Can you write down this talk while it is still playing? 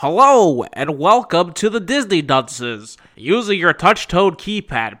Hello, and welcome to the Disney Dunces. Using your touch-tone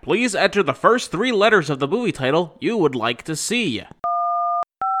keypad, please enter the first three letters of the movie title you would like to see.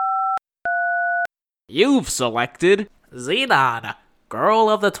 You've selected Xenon,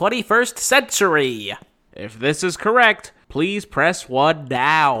 Girl of the 21st Century. If this is correct, please press 1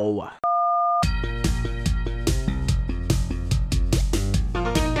 now.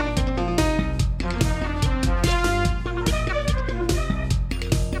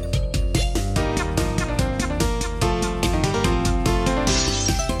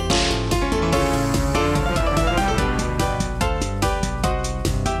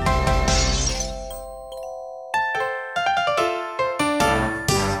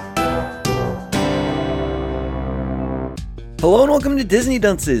 Hello and welcome to Disney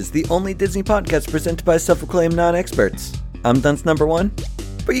Dunces, the only Disney podcast presented by self-proclaimed non-experts. I'm Dunce number 1,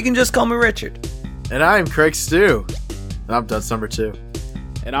 but you can just call me Richard. And I'm Craig Stew. And I'm Dunce number 2.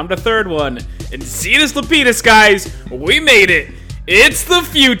 And I'm the third one. And Zetus Lapidus, guys, we made it. It's the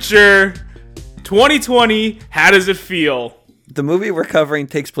future. 2020, how does it feel? The movie we're covering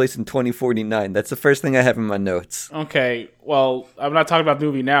takes place in 2049. That's the first thing I have in my notes. Okay, well, I'm not talking about the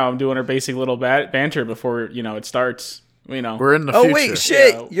movie now. I'm doing our basic little banter before, it starts. We're in the future. Oh, wait,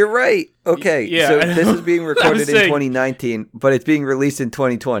 shit, yeah. You're right. Okay, yeah. So this is being recorded in 2019, but it's being released in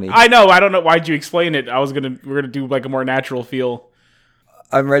 2020. I know, I don't know. Why'd you explain it? We're gonna do like a more natural feel.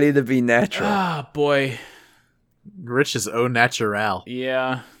 I'm ready to be natural. Ah, boy. Rich is au naturel.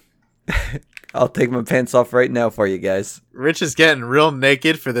 Yeah. I'll take my pants off right now for you guys. Rich is getting real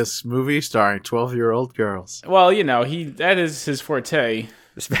naked for this movie starring 12-year-old girls. Well, that is his forte.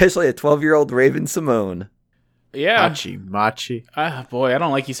 Especially a 12-year-old Raven Simone. Yeah. Hachi-machi. Boy, I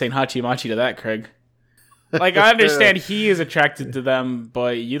don't like you saying hachi-machi to that, Craig. Like, I understand he is attracted to them,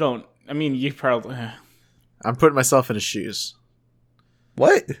 but you don't. I mean, you probably. I'm putting myself in his shoes.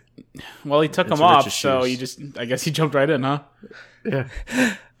 What? Well, he took them off, so I guess he jumped right in, huh? Yeah.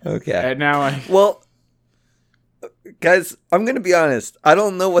 Okay. And now Well, guys, I'm going to be honest. I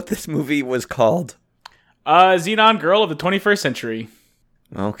don't know what this movie was called. Xenon, Girl of the 21st Century.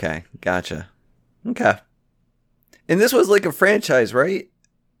 Okay, gotcha. Okay. And this was like a franchise, right?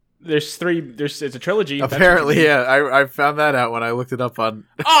 It's a trilogy. Apparently, yeah. I found that out when I looked it up on...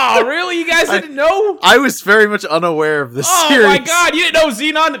 Oh, really? You guys didn't know? I was very much unaware of this series. Oh my god, you didn't know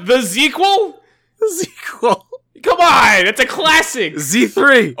Xenon, the sequel? The sequel. Come on, it's a classic.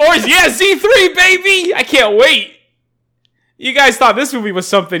 Z3. Z3, baby! I can't wait. You guys thought this movie was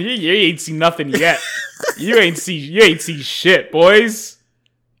something. You ain't seen nothing yet. You ain't see shit, boys.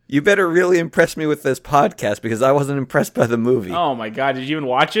 You better really impress me with this podcast because I wasn't impressed by the movie. Oh my god, did you even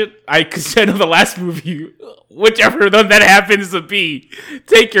watch it? Because I know the last movie, whichever of them that happens to be,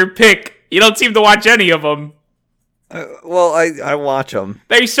 take your pick. You don't seem to watch any of them. Well, I watch them.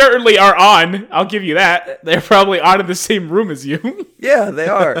 They certainly are on. I'll give you that. They're probably on in the same room as you. Yeah, they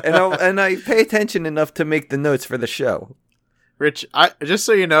are. And I pay attention enough to make the notes for the show. Rich, just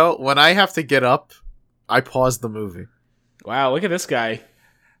so you know, when I have to get up, I pause the movie. Wow, look at this guy.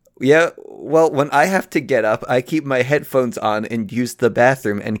 Yeah, well, when I have to get up, I keep my headphones on and use the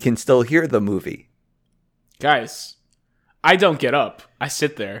bathroom and can still hear the movie. Guys, I don't get up. I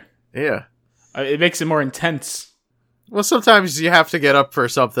sit there. Yeah. It makes it more intense. Well, sometimes you have to get up for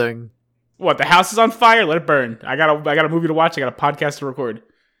something. What, the house is on fire? Let it burn. I got a movie to watch. I got a podcast to record.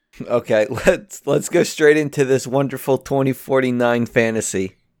 Okay, let's go straight into this wonderful 2049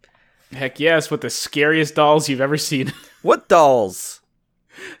 fantasy. Heck yes, with the scariest dolls you've ever seen. What dolls?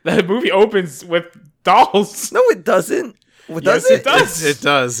 The movie opens with dolls. No, it doesn't. Yes, it does. It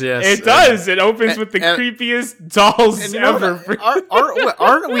does, yes. It does. It opens with the creepiest dolls ever.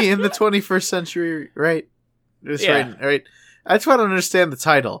 Aren't we in the 21st century, right? Yeah. Right. I just want to understand the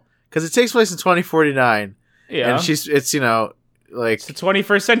title. Because it takes place in 2049. Yeah. And it's, it's the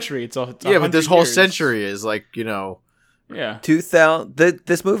 21st century. It's but this whole years. century is like, Yeah. 2000.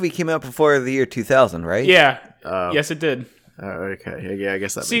 This movie came out before the year 2000, right? Yeah. Yes, it did. Okay. Yeah, I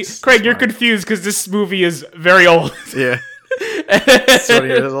guess that makes sense. Craig, Smart. You're confused because this movie is very old. Yeah. It's 20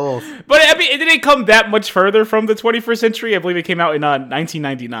 years old. But, I mean, it didn't come that much further from the 21st century. I believe it came out in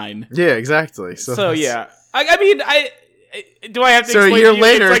 1999. Yeah, exactly. So yeah. I mean, do I have to explain a year to you?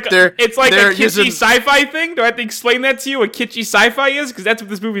 later, it's like a kitschy using... sci-fi thing? Do I have to explain that to you, what kitschy sci-fi is? Because that's what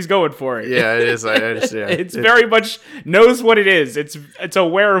this movie's going for. Yeah, it is. I understand. It's very much knows what it is. It's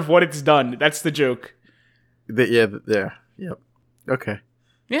aware of what it's done. That's the joke. Yep. Okay.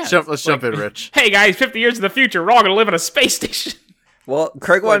 Yeah. Let's jump in, Rich. Hey guys, 50 years in the future, we're all gonna live in a space station. Well,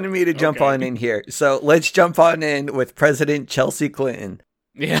 Craig wanted me to jump on in here, so let's jump on in with President Chelsea Clinton.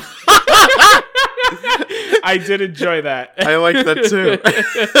 Yeah. I did enjoy that. I like that too.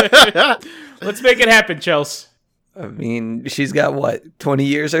 Let's make it happen, Chelsea. I mean, she's got what, 20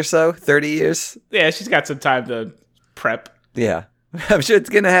 years or so? 30 years? Yeah, she's got some time to prep. Yeah. I'm sure it's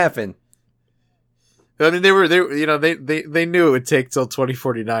going to happen. I mean, they knew it would take till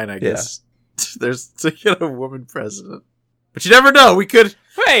 2049, I guess. There's to get a woman president. But you never know. We could.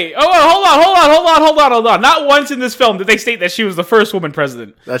 Hey, hold on. Not once in this film did they state that she was the first woman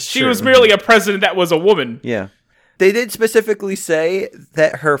president. That's She true. was merely a president that was a woman. Yeah. They did specifically say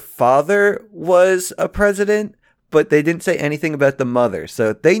that her father was a president, but they didn't say anything about the mother.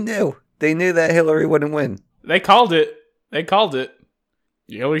 So they knew. They knew that Hillary wouldn't win. They called it.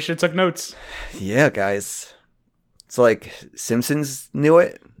 Hillary should have took notes. Yeah, guys. It's like Simpsons knew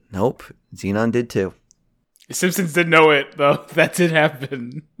it. Nope. Xenon did too. Simpsons didn't know it, though. That did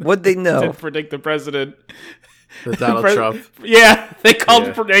happen. What'd they know? Didn't predict the president. The Donald Trump. Yeah, they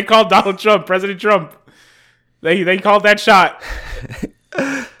called Donald Trump, President Trump. They called that shot.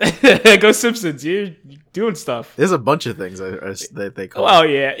 Go Simpsons, you're doing stuff. There's a bunch of things that they call. Well,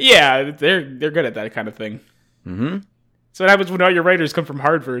 yeah, they're good at that kind of thing. Mm-hmm. So what happens when all your writers come from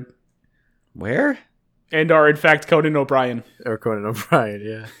Harvard Where? and are in fact Conan O'Brien? Or Conan O'Brien,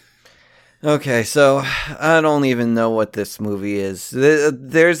 yeah. Okay, so I don't even know what this movie is.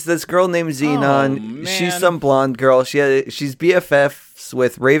 There's this girl named Xenon. Oh, man. She's some blonde girl. She's BFFs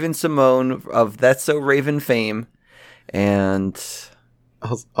with Raven Simone of That's So Raven fame. And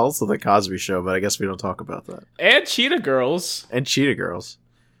Also the Cosby Show, but I guess we don't talk about that. And Cheetah Girls. And Cheetah Girls.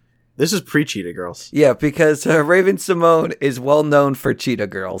 This is pre-Cheetah Girls. yeah, because Raven Simone is well known for Cheetah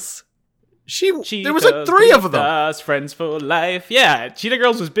Girls. There was like 3 of them. Us, friends for life. Yeah, Cheetah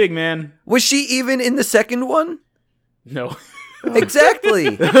Girls was big, man. Was she even in the second one? No.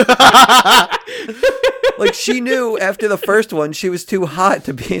 Exactly. Like, she knew after the first one she was too hot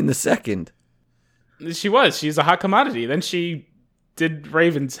to be in the second. She was. She's a hot commodity. Then she did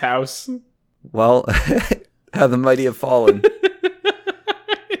Raven's House. Well, how the mighty have fallen.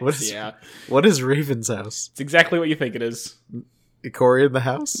 What is Raven's House? It's exactly what you think it is. Corey in the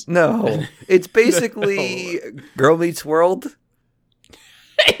house? No, it's basically Girl Meets World.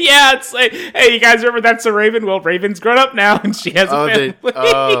 Yeah, it's like, hey, you guys remember That's a Raven? Well, Raven's grown up now, and she has a family.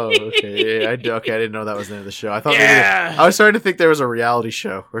 Okay. I didn't know that was the name of the show. I thought I was starting to think there was a reality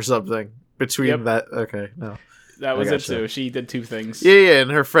show or something between that. Okay, no. That was it, too. She did 2 things. Yeah,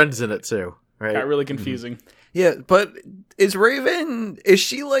 and her friend's in it, too. Right? Got really confusing. Yeah, but is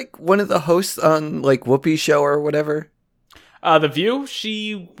she like one of the hosts on like Whoopi's show or whatever? The View,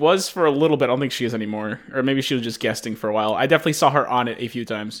 she was for a little bit. I don't think she is anymore. Or maybe she was just guesting for a while. I definitely saw her on it a few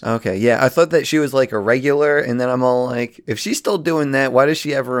times. Okay, yeah. I thought that she was like a regular, and then I'm all like, if she's still doing that, why does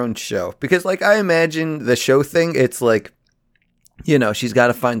she have her own show? Because like I imagine the show thing, it's like, she's got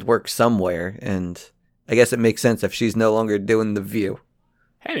to find work somewhere, and I guess it makes sense if she's no longer doing The View.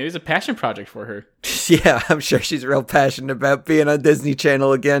 Hey, maybe it's a passion project for her. Yeah, I'm sure she's real passionate about being on Disney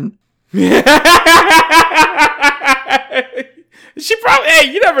Channel again. She probably.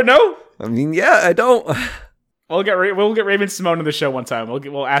 Hey, you never know. I mean, yeah, I don't. We'll get Raven Simone on the show one time.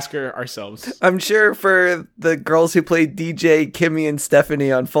 We'll ask her ourselves. I'm sure for the girls who played DJ, Kimmy, and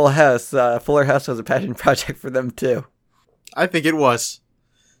Stephanie on Full House, Fuller House was a passion project for them too. I think it was.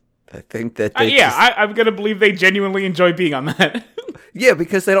 I think that I'm gonna believe they genuinely enjoy being on that. Yeah,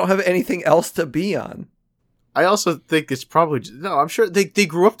 because they don't have anything else to be on. I also think it's probably I'm sure they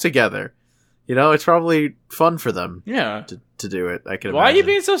grew up together. It's probably fun for them. Yeah, to do it. I can imagine. Why are you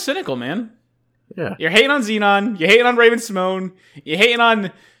being so cynical, man? Yeah, you're hating on Xenon. You're hating on Raven Simone. You're hating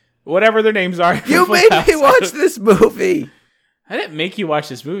on whatever their names are. You made me watch this movie. I didn't make you watch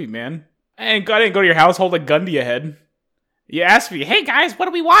this movie, man. I didn't go to your house, hold a gun to your head. You asked me, "Hey guys, what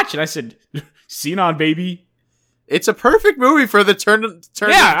do we watch?" And I said, "Xenon, baby." It's a perfect movie for the turn.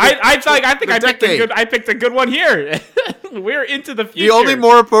 Yeah, I think I picked a good one here. We're into the future. The only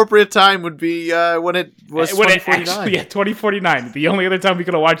more appropriate time would be when it was 2049. 2049. The only other time we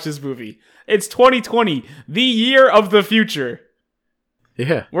could have watched this movie. It's 2020, the year of the future.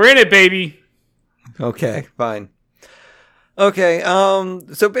 Yeah, we're in it, baby. Okay, fine. Okay,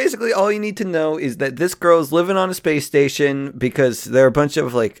 so basically all you need to know is that this girl's living on a space station because there are a bunch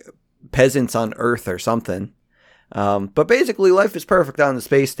of like peasants on Earth or something. But basically life is perfect on the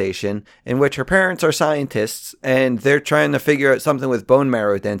space station, in which her parents are scientists and they're trying to figure out something with bone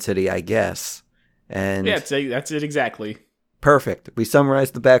marrow density, I guess. And yeah, that's it exactly. Perfect. We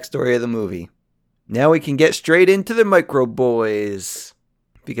summarized the backstory of the movie. Now we can get straight into the Microbe Boys.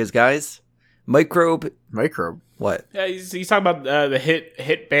 Because guys, Microbe. What? Yeah, he's talking about the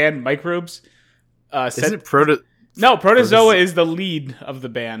hit band Microbes. Isn't No, Protozoa is the lead of the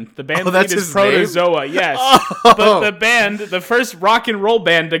band. The band lead is his Protozoa, yes. But the band, the first rock and roll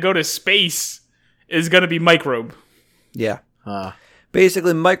band to go to space is going to be Microbe. Yeah.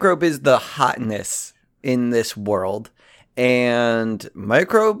 Basically, Microbe is the hotness in this world. And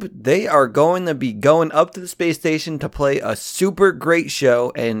Microbe, they are going to be going up to the space station to play a super great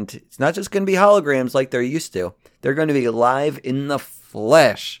show. And it's not just going to be holograms like they're used to. They're going to be live in the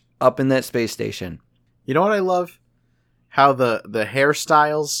flesh up in that space station. You know what I love? How the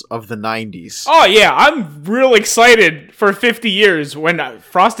hairstyles of the 90s. Oh, yeah. I'm real excited for 50 years when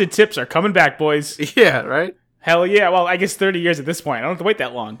Frosted Tips are coming back, boys. Yeah, right? Hell yeah. Well, I guess 30 years at this point. I don't have to wait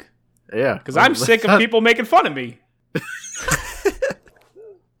that long. Yeah. Because I'm sick of people making fun of me.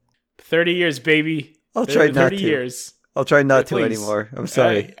 30 years, baby. I'll try not 30 to. years. I'll try not to Please. anymore. I'm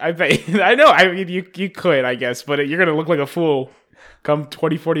sorry. I bet. I know. I mean, you could, I guess, but you're gonna look like a fool come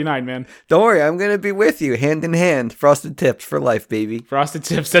 2049, man. Don't worry, I'm going to be with you, hand in hand. Frosted Tips for life, baby. Frosted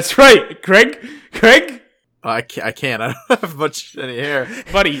Tips. That's right, Craig. I can't. I don't have much any hair.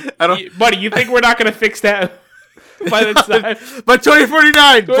 Buddy. I don't- Buddy, you think we're not gonna fix that by the time? By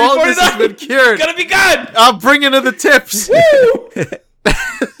 2049, baldness has been cured. It's gonna be good. I'll bring in the tips.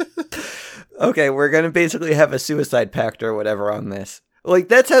 Okay, we're going to basically have a suicide pact or whatever on this. Like,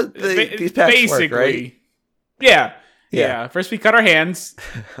 that's how these pacts work, right? Yeah. First we cut our hands.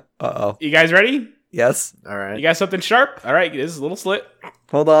 Uh-oh. You guys ready? Yes? All right. You got something sharp? All right, this is a little slit.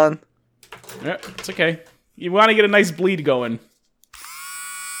 Hold on. Yeah, it's okay. You want to get a nice bleed going.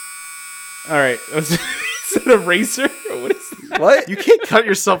 All right. Is that a razor? What is that? What? You can't cut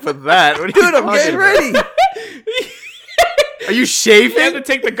yourself with that. What are Dude, you I'm getting talking about? ready. Are you You have to shaving?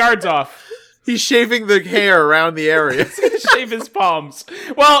 take the guards off. He's shaving the hair around the area. Shave his palms.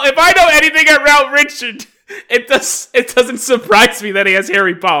 Well, if I know anything about Richard, it doesn't surprise me that he has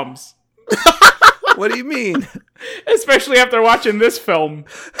hairy palms. What do you mean? Especially after watching this film.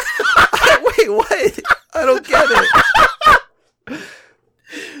 Wait, what? I don't get it.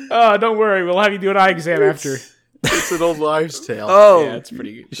 Don't worry, we'll have you do an eye exam after. It's an old wives' tale. Oh, Yeah, it's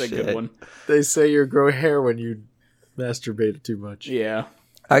pretty good. It's a good shit. one. They say you grow hair when you masturbate too much. Yeah.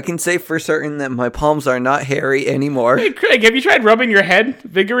 I can say for certain that my palms are not hairy anymore. Hey, Craig, have you tried rubbing your head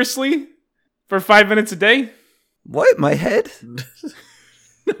vigorously for 5 minutes a day? What? My head?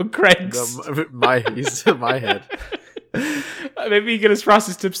 No, Craig's. He's in my head. Maybe you get his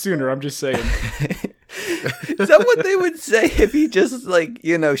Frosted Tips sooner, I'm just saying. Is that what they would say if you just, like,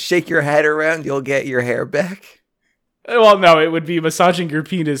 shake your head around, you'll get your hair back? Well, no, it would be massaging your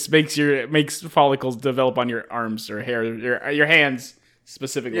penis makes follicles develop on your arms or hair, your hands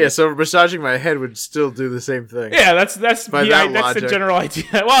specifically. Yeah, so massaging my head would still do the same thing. Yeah, that's By the logic. general idea.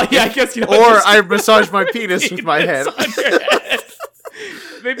 Well, yeah, I guess you know. Or I massage my penis with my head. on your head.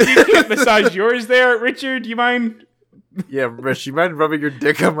 Maybe you can't massage yours there, Richard. Do you mind? Yeah, Rich, you mind rubbing your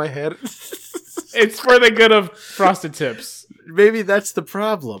dick on my head? It's for the good of Frosted Tips. Maybe that's the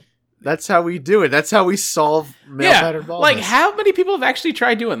problem. That's how we do it. That's how we solve male pattern baldness. Like how many people have actually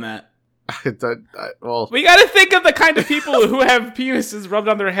tried doing that? Well, We got to think of the kind of people who have penises rubbed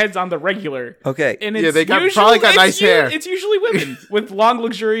on their heads on the regular. Okay. And Yeah, it's they probably got nice hair. It's usually women with long,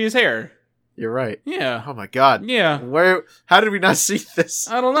 luxurious hair. you're right. Yeah. Oh my god. Yeah. How did we not see this?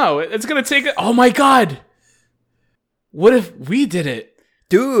 I don't know. It's going to take... Oh my god. What if we did it?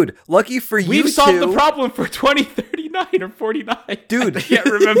 Dude, lucky for you We've solved two. the problem for 2039 or 49. Dude. I can't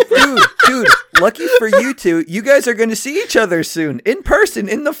remember. Dude, lucky for you two, you guys are going to see each other soon, in person,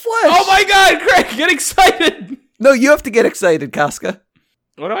 in the flesh. Oh my god, Craig, get excited. No, you have to get excited, Casca.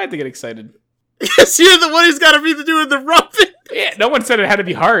 What do I have to get excited? Yes, you're the one who's got to be doing the rubbing. Yeah, no one said it had to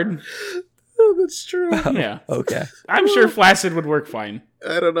be hard. Oh, that's true. Yeah. Okay. I'm sure flaccid would work fine.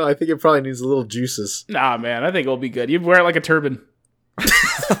 I don't know. I think it probably needs a little juices. Nah, man, I think it'll be good. You'd wear it like a turban.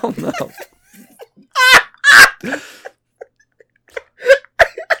 Oh, no.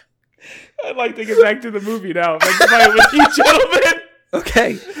 I'd like to get back to the movie now. That's fine with you, gentlemen.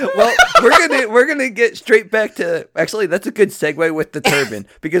 Okay. Well, we're gonna get straight back to. Actually, that's a good segue with the turban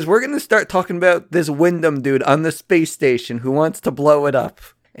because we're gonna start talking about this Wyndham dude on the space station who wants to blow it up.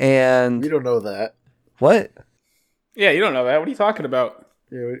 And We don't know that. what? Yeah, you don't know that. What are you talking about?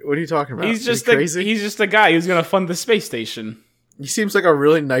 Yeah, what are you talking about? He's just crazy. he's just a guy who's gonna fund the space station. He seems like a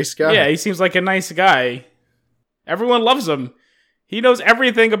really nice guy. Yeah, he seems like a nice guy. Everyone loves him. He knows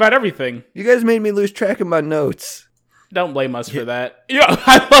everything about everything. You guys made me lose track of my notes. Don't blame us for that. Yeah,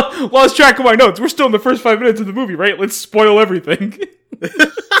 I lost track of my notes. We're still in the first 5 minutes of the movie, right? Let's spoil everything.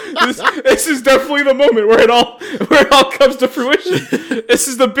 this is definitely the moment where it all comes to fruition. This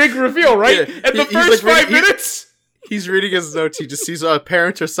is the big reveal, right? Yeah, And the he's first like, 5 minutes, He's reading his notes. He just sees a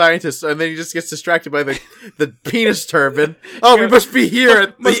parent or scientist, and then he just gets distracted by the penis turban. Oh, we must be here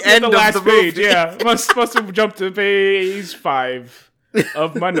at the end of the page. movie. Yeah, must have jumped to page 5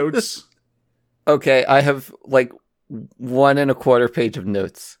 of my notes. Okay, I have like 1 1/4 page of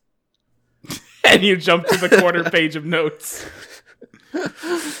notes. And you jumped to the quarter page of notes.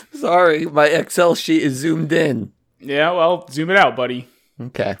 Sorry, my Excel sheet is zoomed in. Yeah, well, zoom it out, buddy.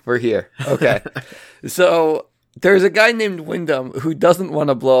 Okay, we're here. Okay. So there's a guy named Wyndham who doesn't want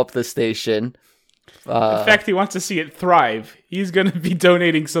to blow up the station. In fact, he wants to see it thrive. He's going to be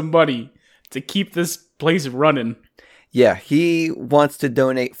donating some money to keep this place running. Yeah, he wants to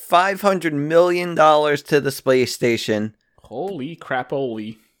donate $500 million to the space station. Holy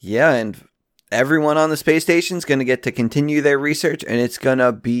crap-oli. Yeah, and everyone on the space station is going to get to continue their research, and it's going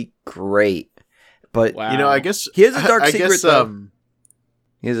to be great. But Wow. You know, I guess he has a dark secret, guess, though.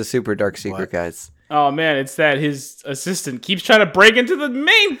 He has a super dark secret, What? guys. Oh, man, it's that his assistant keeps trying to break into the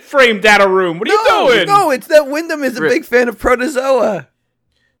mainframe data room. What are you doing? No, it's that Wyndham is a big fan of Protozoa.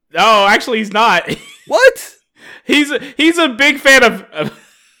 No, actually, he's not. What? He's a big fan of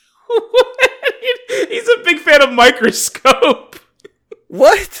he's a big fan of Microscope.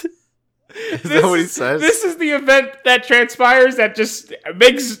 What? Is that what he says? This is the event that transpires that just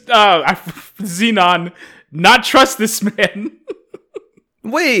makes Xenon not trust this man.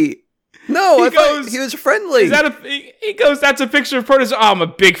 Wait. No, He I thought goes, he was friendly. He goes, that's a picture of Protozoa. Oh, I'm a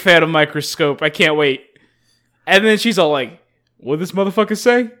big fan of Microscope. I can't wait. And then she's all like, what did this motherfucker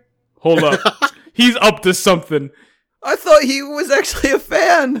say? Hold up. He's up to something. I thought he was actually a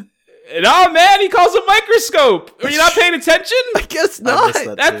fan. No, man, he calls him Microscope. Are you not paying attention? I guess I not.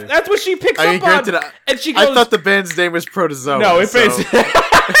 missed that too. That's what she picks I mean, up on. granted, And she goes, I thought the band's name was Protozoa. no, so-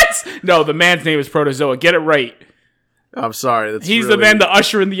 no, the man's name is Protozoa. Get it right. I'm sorry. He's the man, the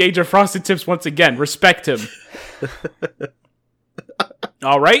usher in the age of Frosted Tips once again. Respect him.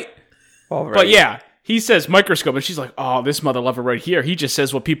 All right? All right. But yeah, he says Microscope, and she's like, oh, this mother lover right here. He just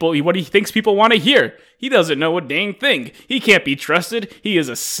says what he thinks people want to hear. He doesn't know a dang thing. He can't be trusted. He is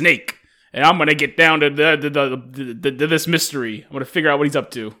a snake. And I'm going to get down to this mystery. I'm going to figure out what he's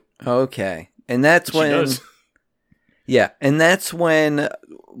up to. Okay. And that's She when... does. Yeah, and that's when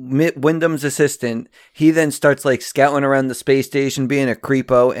Wyndham's assistant, he then starts like scouting around the space station being a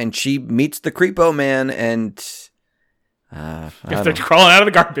creepo, and she meets the creepo man, and... After crawling out of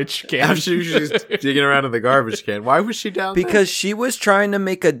the garbage can. After she's digging around in the garbage can. Why was she down there? Because she was trying to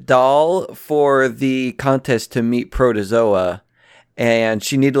make a doll for the contest to meet Protozoa, and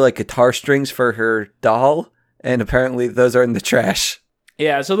she needed like guitar strings for her doll, and apparently those are in the trash.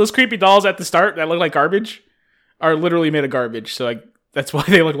 Yeah, so those creepy dolls at the start that look like garbage are literally made of garbage. So like that's why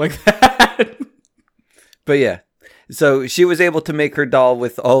they look like that. But yeah, so she was able to make her doll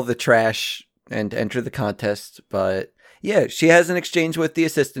with all the trash and enter the contest. But yeah, she has an exchange with the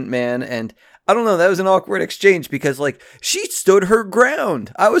assistant man, and I don't know, that was an awkward exchange because like she stood her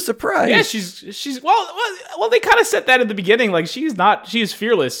ground. I was surprised. Yeah, she's well. They kind of said that at the beginning. Like she is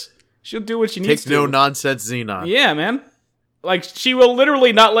fearless. She'll do what she needs Takes to. no nonsense Xenon. Yeah, man. Like she will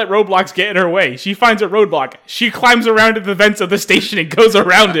literally not let roadblocks get in her way. She finds a roadblock. She climbs around to the vents of the station and goes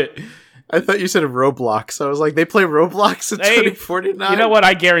around it. I thought you said Roblox. I was like, they play Roblox in 2049? You know what?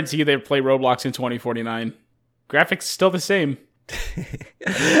 I guarantee they play Roblox in 2049. Graphics still the same.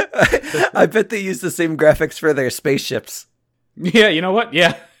 I bet they use the same graphics for their spaceships. Yeah, you know what?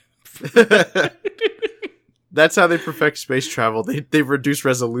 Yeah. That's how they perfect space travel. They reduce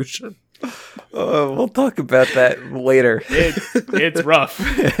resolution. We'll talk about that later. It's rough.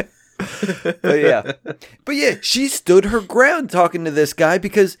 But yeah, she stood her ground talking to this guy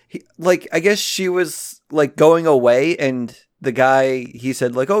because I guess she was like going away, and the guy, he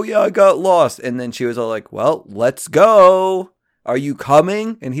said like, oh yeah, I got lost. And then she was all like, well, let's go. Are you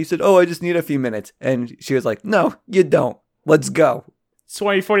coming? And he said, oh, I just need a few minutes. And she was like, no, you don't. Let's go. It's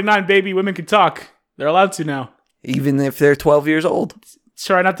 2049, baby. Women can talk. They're allowed to now. Even if they're 12 years old.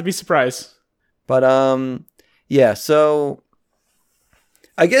 Try not to be surprised. But, yeah, so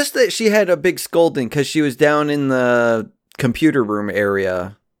I guess that she had a big scolding because she was down in the computer room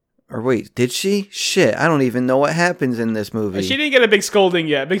area. Or wait, did she? Shit, I don't even know what happens in this movie. She didn't get a big scolding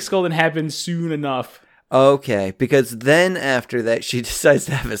yet. Big scolding happens soon enough. Okay, because then after that, she decides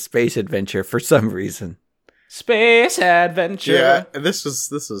to have a space adventure for some reason. Space adventure. Yeah, and this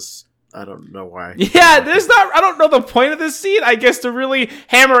was I don't know why. Yeah, I don't know the point of this scene. I guess to really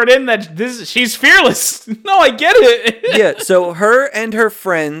hammer it in that she's fearless. No, I get it. Yeah, so her and her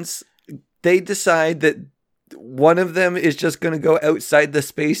friends, they decide that one of them is just going to go outside the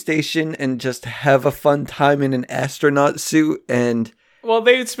space station and just have a fun time in an astronaut suit, and Well,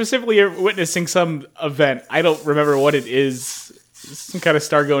 they specifically are witnessing some event. I don't remember what it is. Some kind of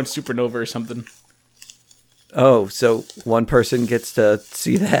star-going supernova or something. Oh, so one person gets to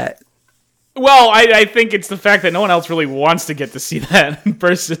see that. Well, I think it's the fact that no one else really wants to get to see that in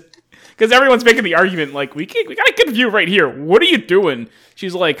person. Because everyone's making the argument, like, we got a good view right here. What are you doing?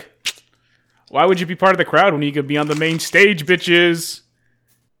 She's like, why would you be part of the crowd when you could be on the main stage, bitches?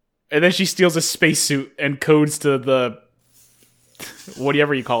 And then she steals a spacesuit and codes to the,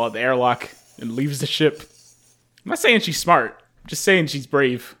 whatever you call it, the airlock, and leaves the ship. I'm not saying she's smart. I'm just saying she's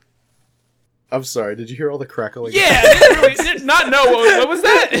brave. I'm sorry, did you hear all the crackling? Yeah, I did not know. What was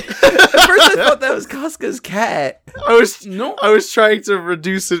that? At first I thought that was Casca's cat. I was trying to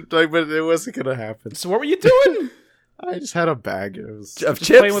reduce it, but it wasn't gonna happen. So what were you doing? I just had a bag. It was Of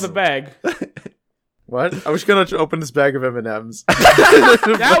chips? Playing with a bag. what? I was gonna open this bag of M&Ms.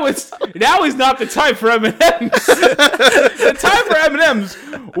 Now is not the time for M&Ms. The time for M&Ms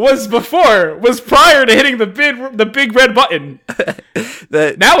was prior to hitting the big red button.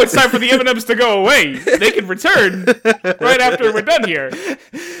 Now it's time for the M&Ms to go away. They can return right after we're done here.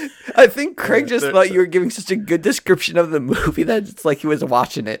 I think Craig just thought you were giving such a good description of the movie that it's like he was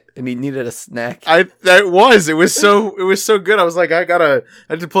watching it and he needed a snack. It was so good. I was like, I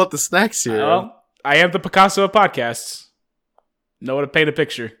had to pull up the snacks here. Well, I am the Picasso of podcasts. Know how to paint a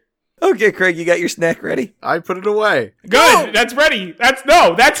picture. Okay, Craig, you got your snack ready? I put it away. Good. No! That's ready.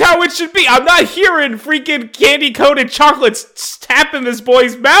 That's how it should be. I'm not hearing freaking candy-coated chocolates tapping this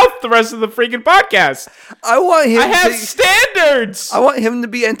boy's mouth the rest of the freaking podcast. I have standards. I want him to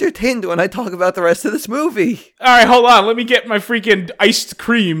be entertained when I talk about the rest of this movie. All right, hold on. Let me get my freaking iced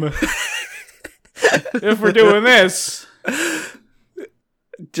cream. If we're doing this.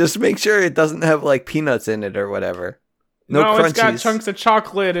 Just make sure it doesn't have like peanuts in it or whatever. No crunchies. It's got chunks of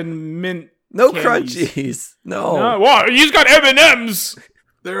chocolate and mint. No candies. crunchies. No. Well, he's got M&Ms.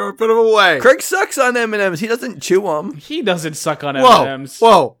 Put them away. Craig sucks on M&Ms. He doesn't chew them. He doesn't suck on Whoa, M&Ms.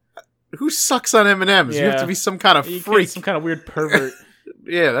 whoa. Who sucks on M&Ms? You Yeah. have to be some kind of freak. Some kind of weird pervert.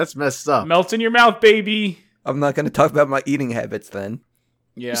 Yeah, that's messed up. Melt in your mouth, baby. I'm not going to talk about my eating habits then.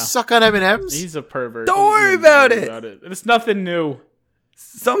 Yeah. You suck on M&Ms? He's a pervert. Don't worry about it. It's nothing new.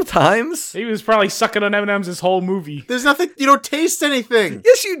 Sometimes. He was probably sucking on M&Ms his whole movie. There's nothing. You don't taste anything.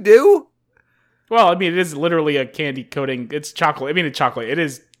 Yes, you do. Well, I mean, it is literally a candy coating. It's chocolate. I mean, it's chocolate. It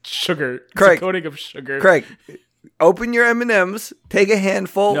is sugar. It's Craig. a coating of sugar. Craig, open your M&Ms, take a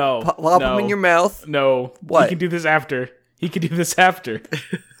handful, plop them in your mouth. No. What? He can do this after.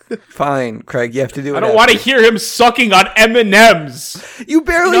 Fine, Craig, you have to do it. I don't want to hear him sucking on M&Ms. You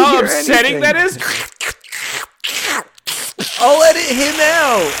barely You know how hear upsetting anything. that is? I'll edit him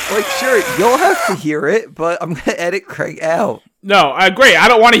out. Like, sure, you'll have to hear it, but I'm going to edit Craig out. No, great. I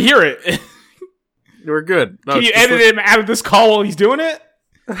don't want to hear it. We're good. No, Can you edit him out of this call while he's doing it?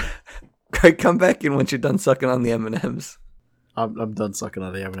 Craig, come back in once you're done sucking on the M&Ms. I'm done sucking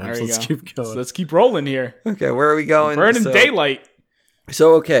on the M&Ms. There you Let's go. keep going. So let's keep rolling here. Okay, where are we going? Burning daylight.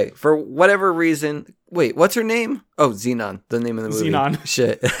 So, okay, for whatever reason... Wait, what's her name? Oh, Xenon, the name of the movie. Xenon.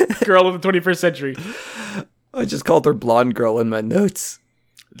 Shit. Girl of the 21st century. I just called her Blonde Girl in my notes.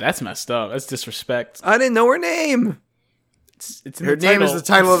 That's messed up. That's disrespect. I didn't know her name. It's in Her the name title. is the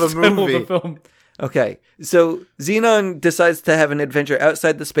title of the It's the title movie. of the film. Okay, so Xenon decides to have an adventure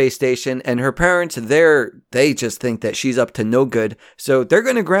outside the space station, and her parents, they just think that she's up to no good, so they're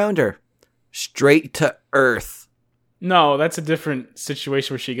going to ground her straight to Earth. No, that's a different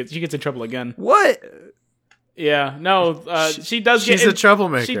situation where she gets in trouble again. What? Yeah, no, she does get She's a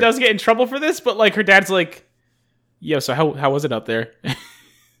troublemaker. She does get in trouble for this, but like her dad's like, "Yo, so how was it out there?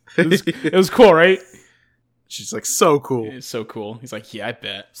 it was cool, right?" She's like, so cool. It's so cool. He's like, "Yeah, I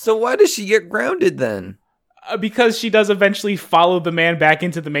bet." So why does she get grounded then? Because she does eventually follow the man back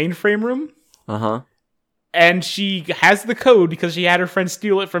into the mainframe room. Uh-huh. And she has the code because she had her friend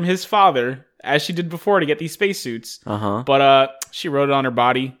steal it from his father, as she did before to get these spacesuits. Uh-huh. But she wrote it on her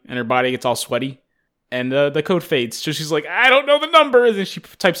body, and her body gets all sweaty. And the code fades. So she's like, I don't know the numbers. And she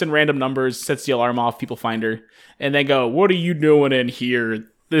types in random numbers, sets the alarm off, people find her. And they go, what are you doing in here?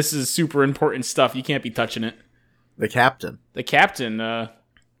 This is super important stuff. You can't be touching it. The captain. The captain,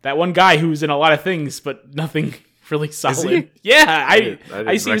 that one guy who's in a lot of things, but nothing really solid. he? Yeah, I didn't see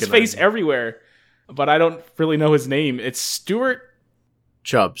his recognize face him. everywhere. But I don't really know his name. It's Stuart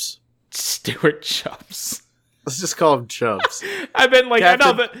Chubbs. Chubbs. Let's just call him Chubbs. I meant like Captain-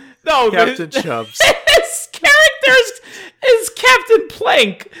 I know, but no, Captain Chubbs. his character is Captain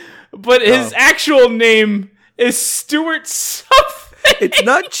Plank, but his actual name is Stuart something. It's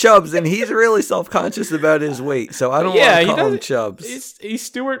not Chubbs, and he's really self-conscious about his weight, so I don't want to call him Chubbs. He's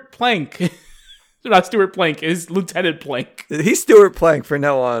Stuart Plank. Not Stuart Plank. It's Lieutenant Plank. He's Stuart Plank from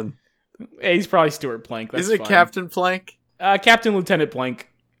now on. Yeah, he's probably Stuart Plank. That's Is it fine. Captain Plank? Captain Lieutenant Plank.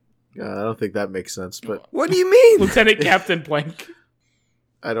 I don't think that makes sense, but What do you mean? Lieutenant Captain Plank.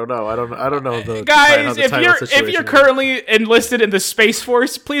 I don't know. I don't know the Guys, the if title you're situation is. currently enlisted in the Space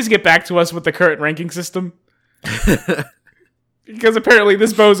Force, please get back to us with the current ranking system. Because apparently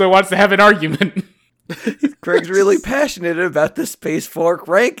this bozo wants to have an argument. Craig's really passionate about the Space Fork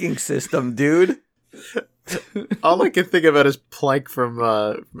ranking system, dude. All I can think about is Plank from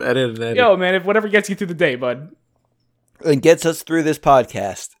Ed, Edd n Eddy. Yo, man, if whatever gets you through the day, bud. And gets us through this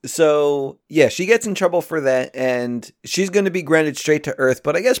podcast. So, yeah, she gets in trouble for that, and she's going to be grounded straight to Earth.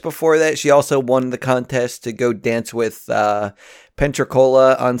 But I guess before that, she also won the contest to go dance with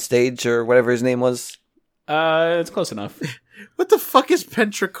Pentracola on stage, or whatever his name was. It's close enough. What the fuck is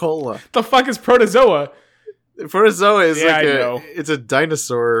Pentracola? The fuck is Protozoa? Protozoa is Yeah, I know. it's a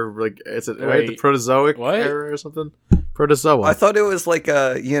dinosaur, like it's a right, the Wait, Protozoic what? era or something. Protozoa. I thought it was like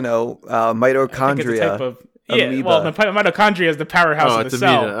a, I think it's a mitochondria. type of... Yeah, Amoeba. well, the mitochondria is the powerhouse of it's the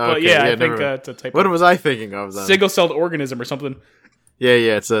cell. amoeba. But Okay, yeah, I never think mind. it's a type What of was I thinking of then? single-celled organism or something. Yeah,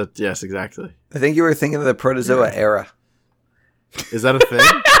 yes, exactly. I think you were thinking of the Protozoa era. Is that a thing?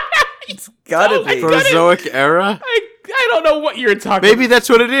 Gotta Oh, I be. got it. Protozoic era? I don't know what you're talking Maybe that's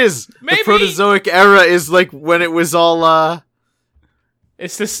what it is. Maybe. The Protozoic era is like when it was all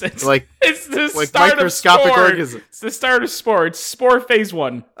It's this. It's like it's the like start microscopic of sport. organism. It's the start of sport. It's spore phase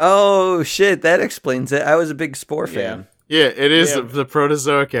 1. Oh, shit, that explains it. I was a big Spore fan. Yeah, it is Yeah. the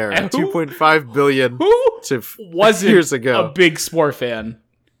Protozoic era. And who- 2.5 billion Who to wasn't years ago. a big spore fan?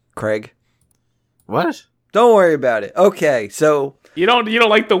 Craig. What? Don't worry about it. Okay, so You don't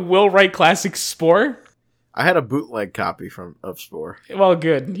like the Will Wright classic Spore? I had a bootleg copy of Spore. Well,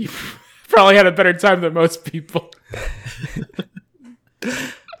 good. You probably had a better time than most people.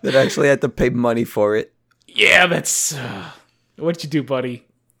 that actually had to pay money for it. Yeah, that's what'd you do, buddy?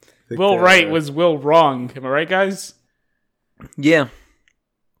 Will Wright was Will wrong. Am I right, guys? Yeah.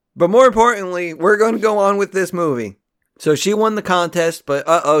 But more importantly, we're going to go on with this movie. So she won the contest, but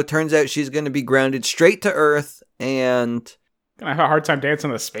turns out she's going to be grounded straight to Earth, and Gonna have a hard time dancing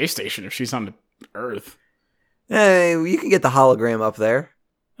on the space station if she's on the Earth. hey, you can get the hologram up there.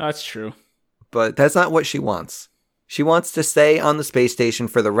 That's true. But that's not what she wants. She wants to stay on the space station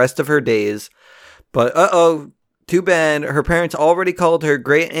for the rest of her days. But too bad. Her parents already called her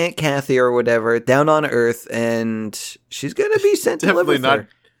Great Aunt Kathy or whatever down on Earth, and she's gonna be sent to live with her.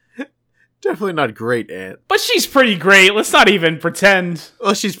 Definitely not great, Aunt. But she's pretty great. Let's not even pretend.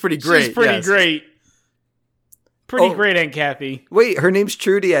 Well, she's pretty great. She's pretty yes. great. Pretty Oh. great, Aunt Kathy. Wait, her name's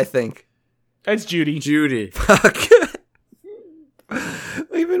Trudy, I think. That's Judy. Judy. Fuck.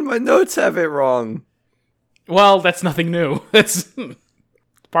 Even my notes have it wrong. Well, that's nothing new. That's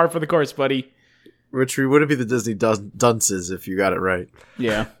par for the course, buddy. Which wouldn't be the Disney dunces if you got it right.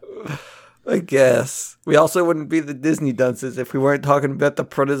 Yeah. I guess. We also wouldn't be the Disney dunces if we weren't talking about the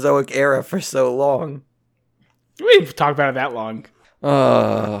Protozoic era for so long. We didn't talk about it that long.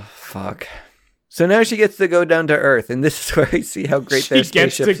 Oh, fuck. So now she gets to go down to Earth, and this is where I see how great their She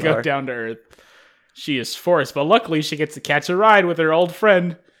gets to spaceships go are. down to Earth. She is forced, but luckily she gets to catch a ride with her old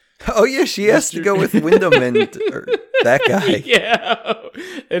friend. Oh yeah, she has to go with Wyndham and that guy. Yeah,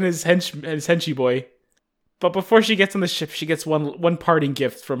 and his henchy boy. But before she gets on the ship, she gets one parting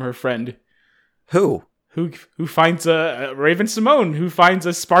gift from her friend, Who? who finds a Raven Simone, who finds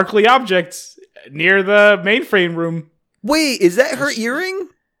a sparkly object near the mainframe room. Wait, is that her earring?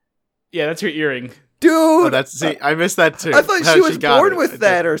 Yeah, that's her earring. Dude! Oh, I missed that too. I thought How she was got born it. with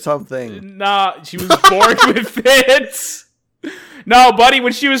that or something. Nah, she was born with it. No, buddy,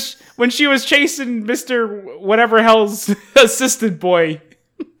 when she was chasing Mr. whatever hell's assistant boy.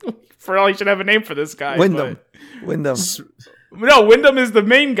 For all, you should have a name for this guy. Wyndham. Wyndham. but- No, Wyndham is the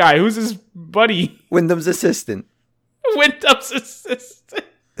main guy. Who's his buddy? Wyndham's assistant. Wyndham's assistant.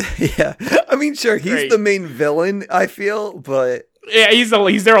 Yeah. I mean, sure, he's Great. the main villain, I feel, but Yeah, he's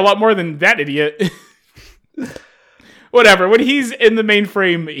there a lot more than that idiot. Whatever. When he's in the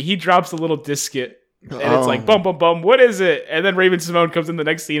mainframe, he drops a little disket. And it's like, bum, bum, bum, what is it? And then Raven Simone comes in the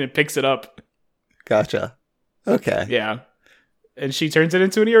next scene and picks it up. gotcha. Okay. Yeah. And she turns it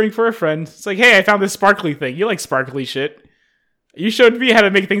into an earring for her friend. It's like, hey, I found this sparkly thing. You like sparkly shit. You showed me how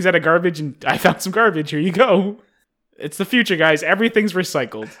to make things out of garbage, and I found some garbage. Here you go. It's the future, guys. Everything's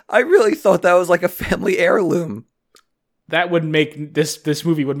recycled. I really thought that was like a family heirloom. That would make this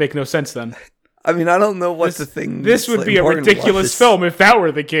movie would make no sense then. I mean, I don't know what the thing. This would be a important ridiculous was. film if that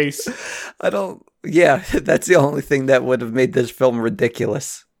were the case. I don't. Yeah, that's the only thing that would have made this film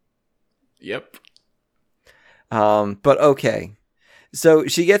ridiculous. Yep. But okay. So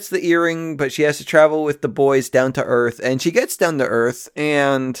she gets the earring, but she has to travel with the boys down to Earth, and she gets down to Earth,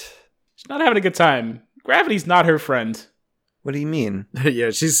 and... She's not having a good time. Gravity's not her friend. What do you mean?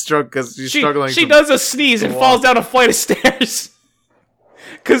 Yeah, she's struggling. She does a sneeze and falls down a flight of stairs.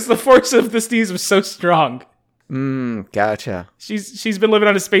 Because the force of the sneeze was so strong. Gotcha. She's been living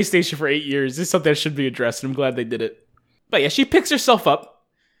on a space station for 8 years. This is something that should be addressed, and I'm glad they did it. But yeah, she picks herself up.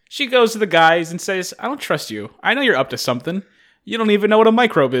 She goes to the guys and says, I don't trust you. I know you're up to something. You don't even know what a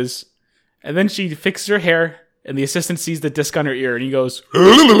microbe is. And then she fixes her hair, and the assistant sees the disc on her ear, and he goes,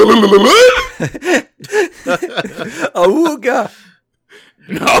 Awooga!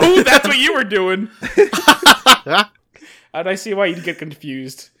 No, that's what you were doing. And I see why you'd get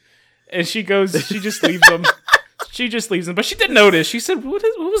confused. And she just leaves them. She just leaves them. But she did notice. She said, what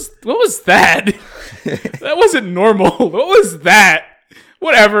was that? That wasn't normal. What was that?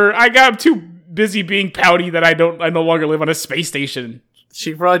 Whatever. I'm too busy being pouty that I no longer live on a space station.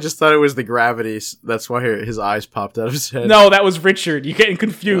 She probably just thought it was the gravity. That's why his eyes popped out of his head. No, that was Richard. You're getting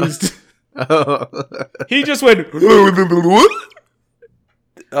confused. Oh. He just went,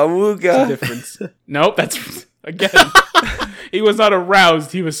 Awooga! difference. Nope, that's, again, he was not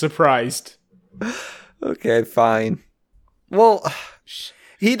aroused. He was surprised. Okay, fine. Well,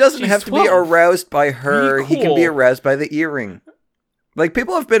 he doesn't She's have to be 12. aroused by her. Be He can be cool. aroused by the earring. Like,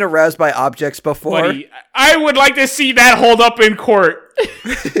 people have been aroused by objects before. Buddy, I would like to see that hold up in court.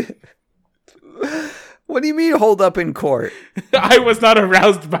 What do you mean hold up in court? I was not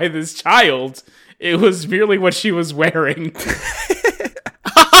aroused by this child. It was merely what she was wearing.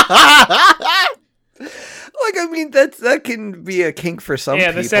 Like, I mean, that can be a kink for some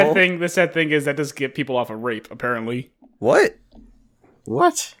people. The sad thing is that does get people off of rape, apparently. What?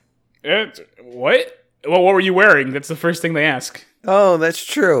 What? What? Well, what were you wearing? That's the first thing they ask. Oh, that's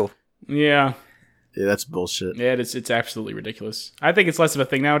true. Yeah. Yeah, that's bullshit. Yeah, it's absolutely ridiculous. I think it's less of a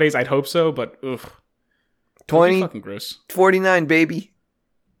thing nowadays. I'd hope so, but ugh. 20, Fucking gross. 49, baby.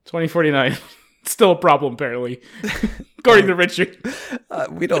 2049. Still a problem, apparently. According to Richard.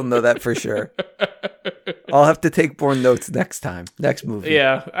 We don't know that for sure. I'll have to take more notes next time. Next movie.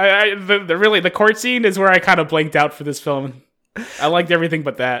 Yeah. The court scene is where I kind of blanked out for this film. I liked everything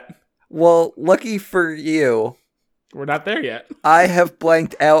but that. Well, lucky for you, We're not there yet. I have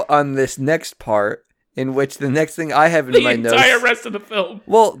blanked out on this next part, in which the next thing I have in The my entire notes... rest of the film.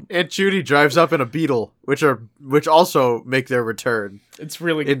 Well, Aunt Judy drives up in a Beetle, which also make their return. It's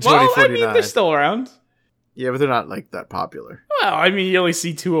really In well. I 2049. mean, they're still around. Yeah, but they're not like that popular. Well, I mean, you only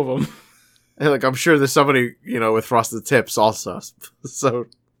see two of them. And, like, I'm sure there's somebody, with frosted tips also. So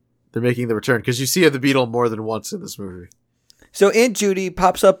they're making the return because you see the Beetle more than once in this movie. so Aunt Judy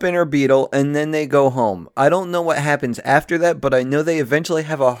pops up in her Beetle, and then they go home. I don't know what happens after that, but I know they eventually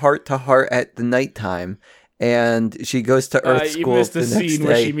have a heart-to-heart at the nighttime, and she goes to Earth You School missed the the next scene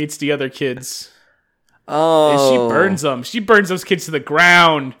where day. she meets the other kids. Oh. And she burns them. She burns those kids to the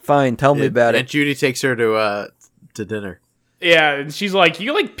ground. Fine, tell me about Aunt it. Judy takes her to dinner. Yeah, and she's like,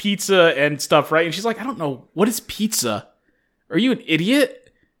 you like pizza and stuff, right? And she's like, I don't know. What is pizza? Are you an idiot?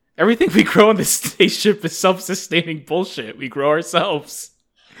 Everything we grow on this spaceship is self-sustaining bullshit. We grow ourselves.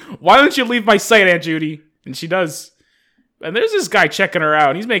 Why don't you leave my sight, Aunt Judy? And she does. And there's this guy checking her out.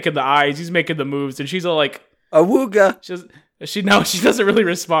 And he's making the eyes. He's making the moves. And she's all like, Awooga. she doesn't really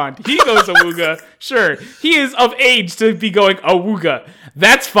respond. He goes awooga. Sure. He is of age to be going awooga.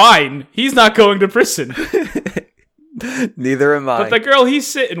 That's fine. He's not going to prison. Neither am I. But the girl he's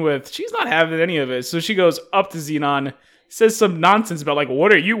sitting with, she's not having any of it. So she goes up to Xenon, says some nonsense about like,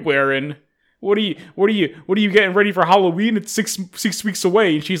 what are you wearing? What are you getting ready for Halloween? It's six weeks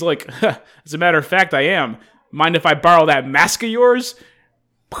away. And she's like, as a matter of fact, I am. Mind if I borrow that mask of yours?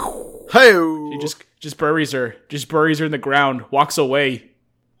 Hey, He just buries her. Just buries her in the ground, walks away.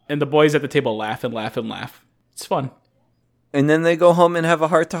 And the boys at the table laugh and laugh and laugh. It's fun. And then they go home and have a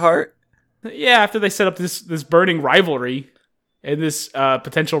heart-to-heart? Yeah, after they set up this burning rivalry and this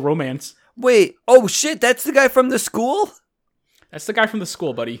potential romance. Wait, oh shit, that's the guy from the school? That's the guy from the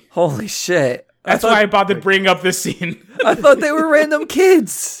school, buddy. Holy shit. That's why I bothered bringing up this scene. I thought they were random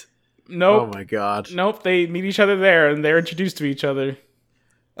kids. Nope. Oh my god. Nope, they meet each other there and they're introduced to each other.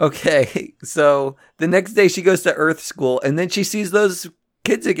 Okay, so the next day she goes to Earth School, and then she sees those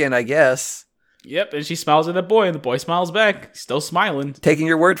kids again, I guess. Yep, and she smiles at the boy, and the boy smiles back. He's still smiling. Taking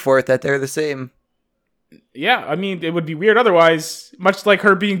your word for it that they're the same. Yeah, I mean, it would be weird otherwise. Much like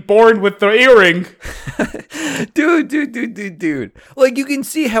her being born with the earring. Dude. Like, you can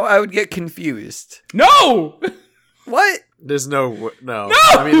see how I would get confused. No! What? There's no. No!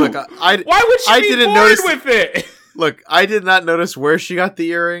 I mean, look, I Why would she I be didn't born notice. with it? Look, I did not notice where she got the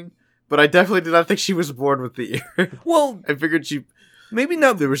earring, but I definitely did not think she was born with the earring. Well, I figured she. Maybe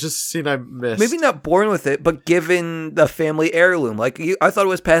not. There was just a scene I missed. Maybe not born with it, but given the family heirloom. Like, I thought it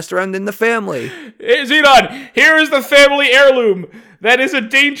was passed around in the family. Hey, Xenon, here is the family heirloom. That is a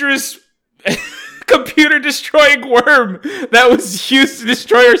dangerous computer-destroying worm that was used to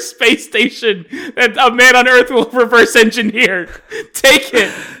destroy our space station that a man on Earth will reverse engineer. Take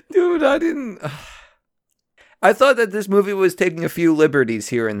it. Dude, I didn't... I thought that this movie was taking a few liberties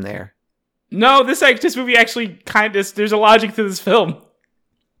here and there. No, this movie actually kind of... There's a logic to this film.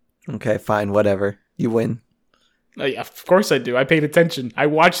 Okay, fine, whatever. You win. Yeah, of course I do. I paid attention. I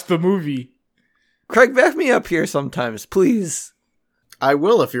watched the movie. Craig, back me up here sometimes, please. I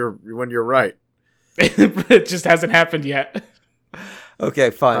will when you're right. It just hasn't happened yet. Okay,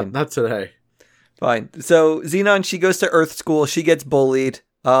 fine. Not today. Fine. So, Xenon, she goes to Earth School. She gets bullied.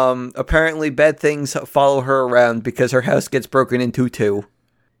 Apparently bad things follow her around because her house gets broken into too.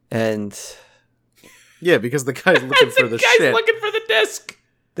 And... Yeah, because the guy's looking for the shit. The guy's looking for the disc.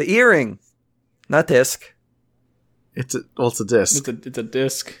 The earring. Not disc. It's a disc. It's a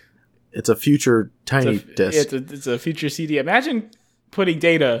disc. It's a future tiny disc. It's a future CD. Imagine putting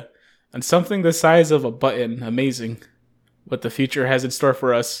data on something the size of a button. Amazing. What the future has in store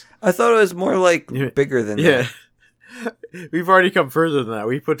for us. I thought it was more like bigger than that. We've already come further than that.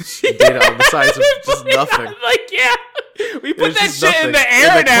 We put data on the size of just nothing. We put There's that just shit in nothing. the air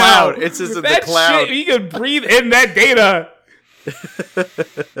In the now. cloud. It's just in that the cloud. Shit, you can breathe in that data.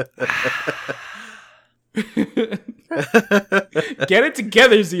 Get it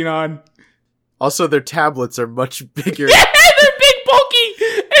together, Xenon. Also, their tablets are much bigger. Yeah, they're big, bulky.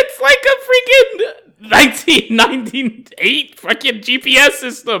 It's like a freaking 1998 fucking GPS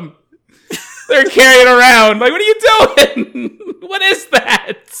system. They're carrying around. Like, what are you doing? What is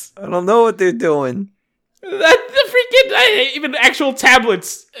that? I don't know what they're doing. The freaking even actual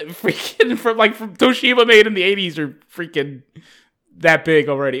tablets, freaking from Toshiba made in the 80s are freaking that big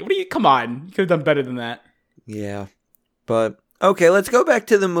already. Come on, you could have done better than that. Yeah, but okay, let's go back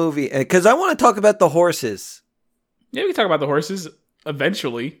to the movie because I want to talk about the horses. Yeah, we can talk about the horses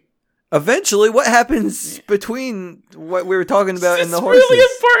eventually. Eventually, what happens between what we were talking about and the horses? It's a really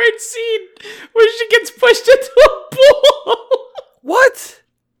important scene where she gets pushed into a pool. What?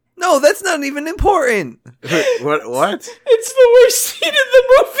 No, that's not even important. What? It's the worst scene in the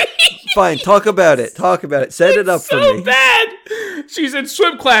movie. Fine, talk about it. Set it up for me. So bad. She's in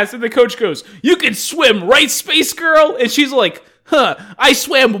swim class, and the coach goes, "You can swim, right, Space Girl?" And she's like, "Huh, I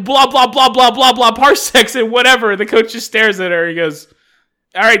swam blah blah blah blah blah blah parsecs and whatever." And the coach just stares at her. He goes,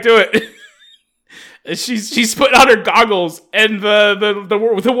 "All right, do it." And she's putting on her goggles, and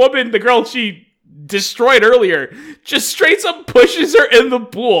the woman, the girl she destroyed earlier, just straight up pushes her in the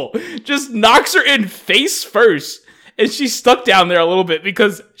pool, just knocks her in face first, and she's stuck down there a little bit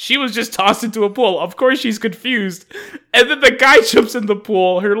because she was just tossed into a pool. Of course she's confused, and then the guy jumps in the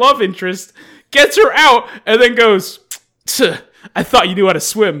pool, her love interest, gets her out, and then goes, "I thought you knew how to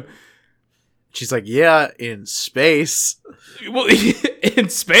swim." She's like, "Yeah, in space." Well, in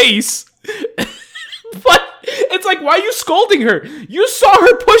space. But it's like, why are you scolding her? You saw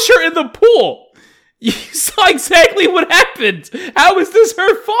her push her in the pool. You saw exactly what happened. How is this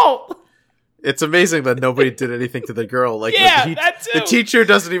her fault? It's amazing that nobody did anything to the girl. Like, yeah, that too. The teacher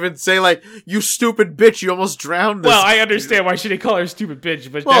doesn't even say, like, "You stupid bitch, you almost drowned this." Well, I understand why she didn't call her a stupid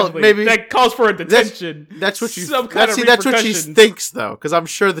bitch, but definitely maybe that calls for a detention. That's what you. That's what she thinks, though, because I'm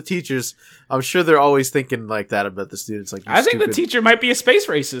sure the teachers, they're always thinking like that about the students. Like, I think the teacher might be a space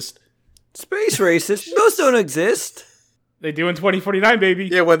racist. Space racist? Those don't exist. They do in 2049, baby.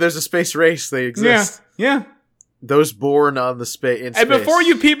 Yeah, when there's a space race, they exist. Yeah. Those born on the space. And before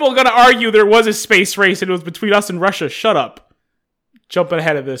you people are gonna argue there was a space race and it was between us and Russia, shut up. Jumping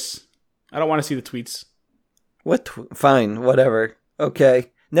ahead of this. I don't want to see the tweets. What? Fine, whatever.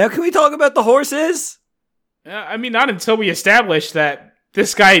 Okay. Now can we talk about the horses? I mean, not until we establish that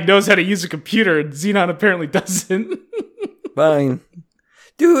this guy knows how to use a computer and Xenon apparently doesn't. Fine.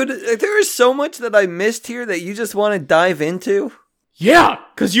 Dude, there is so much that I missed here that you just want to dive into. Yeah,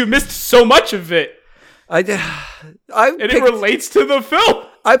 because you missed so much of it. It relates to the film.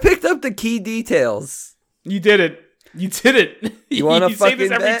 I picked up the key details. You did it. You want to fucking say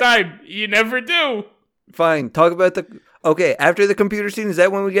this every time. You never do. Fine. Talk about okay, after the computer scene, is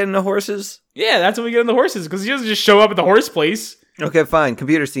that when we get into horses? Yeah, that's when we get into horses, because he doesn't just show up at the horse place. Okay, fine.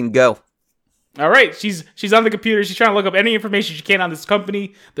 Computer scene, go. All right, she's on the computer. She's trying to look up any information she can on this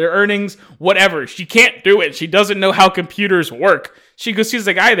company, their earnings, whatever. She can't do it. She doesn't know how computers work. She goes, sees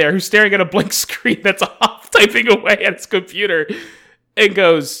a guy there who's staring at a blank screen that's off, typing away at his computer, and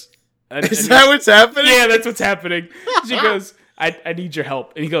goes, "Is that what's happening?" Yeah, that's what's happening. She goes, I need your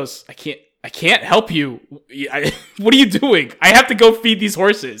help. And he goes, I I can't help you. What are you doing? I have to go feed these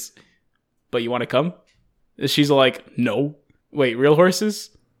horses. But you want to come? And she's like, no. Wait, real horses?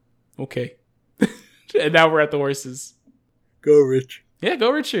 Okay. And now we're at the horses. Go, Rich. Yeah,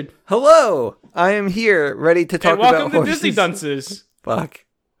 go, Richard. Hello, I am here, ready to talk Hey, welcome about to horses. Disney Dunces. Fuck.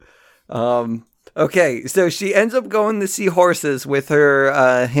 Okay, so she ends up going to see horses with her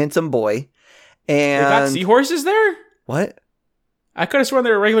handsome boy, They got and seahorses there? what? I could have sworn they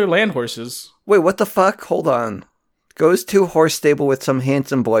were regular land horses. Wait, what the fuck? Hold on. Goes to horse stable with some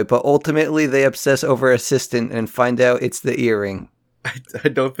handsome boy, but ultimately they obsess over assistant and find out it's the earring. I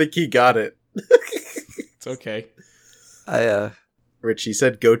don't think he got it. It's okay. Rich, he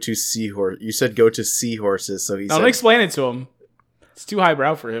said go to seahorse. You said go to seahorses, so he Don't said... explain it to him. It's too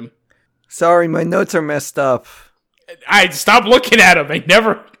highbrow for him. Sorry, my notes are messed up. I stop looking at them.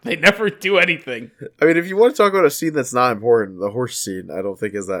 They never do anything. I mean, if you want to talk about a scene that's not important, the horse scene, I don't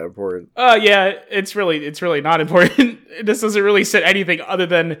think is that important. Yeah, it's really not important. This doesn't really set anything other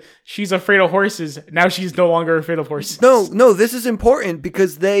than she's afraid of horses. Now she's no longer afraid of horses. No, this is important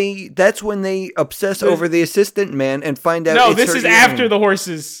because that's when they obsess over the assistant man and find out No, it's this her is earring. after the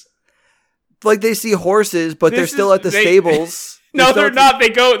horses. Like they see horses, but they're This still is- at the they- stables. No, still they're at the- not. They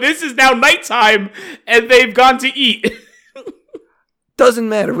go. This is now nighttime, and they've gone to eat. Doesn't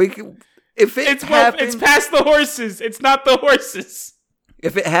matter. If it It's happened, past the horses. It's not the horses.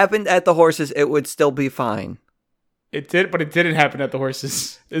 if it happened at the horses, it would still be fine. It did, but it didn't happen at the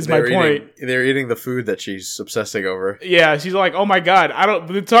horses. Is my They're point. They're eating the food that she's obsessing over. Yeah, she's like, "Oh my god, I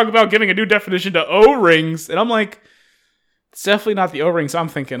don't." They talk about giving a new definition to O-rings, and I'm like, "It's definitely not the O-rings I'm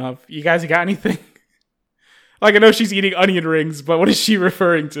thinking of." You guys got anything? Like, I know she's eating onion rings, but what is she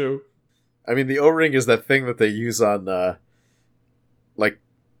referring to? I mean, the O-ring is that thing that they use on, like,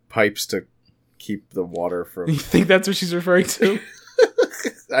 pipes to keep the water from... You think that's what she's referring to?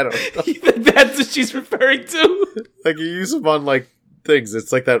 I don't know. You think that's what she's referring to? Like, you use them on, like, things.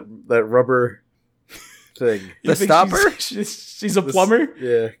 It's like that rubber thing. You The think stopper? She's a plumber?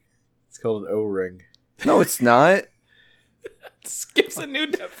 Yeah. It's called an O-ring. No, it's not. This gives a new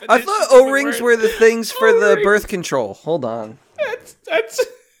definition. I thought to the O-rings word. were the things for the O-rings. birth control. Hold on. That's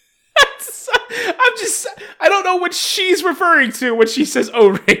I don't know what she's referring to when she says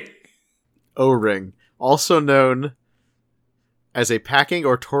O-ring. O-ring. Also known as a packing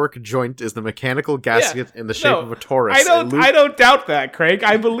or torque joint, is the mechanical gasket in the shape of a torus. I don't doubt that, Craig.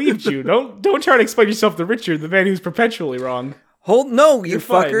 I believed you. Don't try to explain yourself to Richard, the man who's perpetually wrong. No, you You're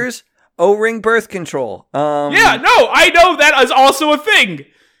fine. fuckers. O-ring birth control. Yeah, no, I know that is also a thing.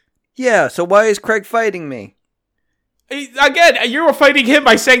 Yeah, so why is Craig fighting me? Again, you're fighting him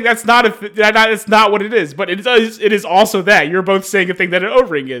by saying that's not that's not what it is, but it is also that. You're both saying a thing that an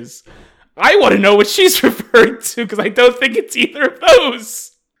O-ring is. I want to know what she's referring to, because I don't think it's either of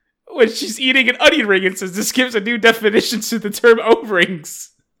those. When she's eating an onion ring and says this gives a new definition to the term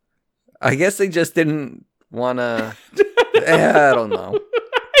O-rings. I guess they just didn't want to... I don't know.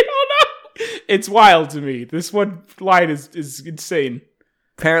 I don't know. It's wild to me. This one line is insane.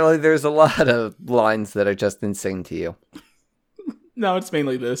 Apparently there's a lot of lines that are just insane to you. No, it's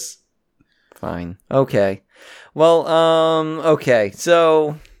mainly this. Fine. Okay. Well, okay.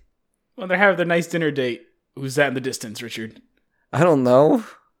 So, When they have their nice dinner date, who's that in the distance, Richard? I don't know.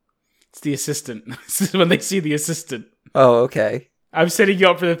 It's the assistant. This is when they see the assistant. Oh, okay. I'm setting you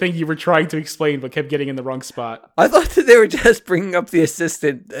up for the thing you were trying to explain, but kept getting in the wrong spot. I thought that they were just bringing up the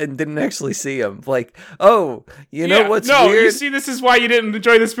assistant and didn't actually see him. Like, oh, you know what's weird? You see, this is why you didn't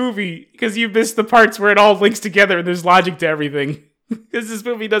enjoy this movie, because you missed the parts where it all links together and there's logic to everything. Because this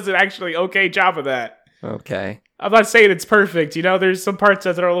movie does an actually okay job of that. Okay. I'm not saying it's perfect, there's some parts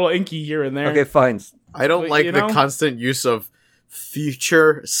that are a little inky here and there. Okay, fine. I don't But, like you the know? constant use of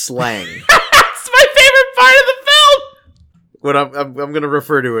future slang. That's my favorite part of the film! What I'm going to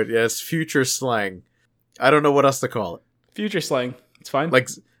refer to it as future slang. I don't know what else to call it. Future slang. It's fine. Like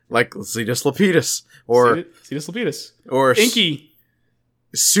Zetus Lapidus or Cetus Lapidus. or Inky.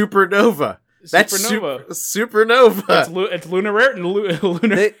 supernova. That's Supernova. supernova. It's lunar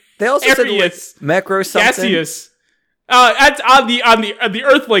lunar. They also said Arius. like, macro something. Gaseous. That's on the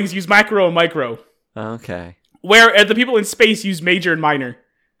Earthlings use macro and micro, Okay. where the people in space use major and minor.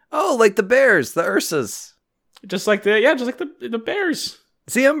 Oh, like the bears, the Ursas. Just like the bears.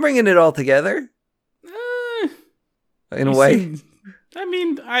 See, I'm bringing it all together in a way. I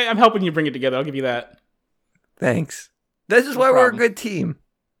mean, I'm helping you bring it together. I'll give you that. Thanks. This is No why we're a problem. good team.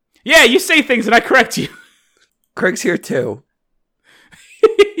 Yeah, you say things and I correct you. Craig's here too.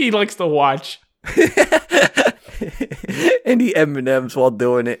 He likes to watch. And he M&Ms while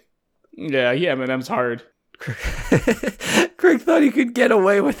doing it. Yeah, Eminem's hard. Craig Craig thought he could get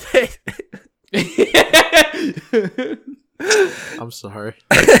away with it. I'm sorry.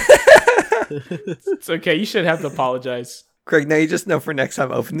 It's okay. You shouldn't have to apologize. Craig, now you just know for next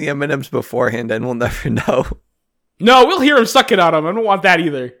time, open the M&Ms beforehand and we'll never know. No, we'll hear him sucking on them. I don't want that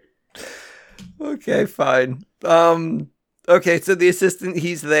either. Okay, fine. Okay, so the assistant,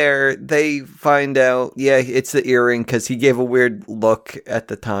 he's there. They find out, yeah, it's the earring because he gave a weird look at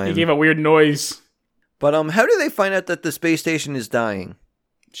the time. He gave a weird noise. But how do they find out that the space station is dying?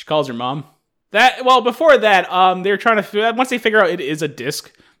 She calls her mom. Before that, they're trying to, once they figure out it is a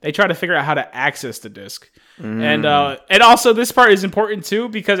disc, they try to figure out how to access the disc. And also this part is important too,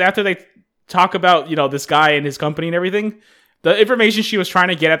 because after they talk about, this guy and his company and everything, the information she was trying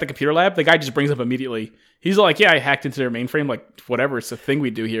to get at the computer lab, the guy just brings up immediately. He's like, yeah, I hacked into their mainframe. Like, whatever, it's a thing we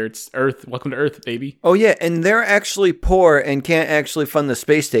do here. It's Earth. Welcome to Earth, baby. Oh, yeah, and they're actually poor and can't actually fund the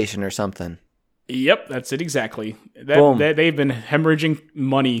space station or something. Yep, that's it exactly. Boom. They've been hemorrhaging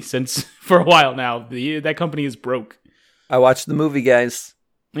money for a while now. That company is broke. I watched the movie, guys.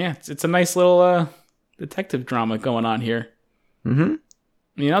 Yeah, it's a nice little detective drama going on here. Mm-hmm.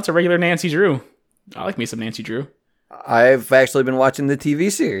 It's a regular Nancy Drew. I like me some Nancy Drew. I've actually been watching the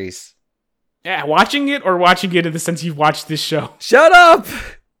TV series. Yeah, watching it or watching it in the sense you've watched this show? Shut up!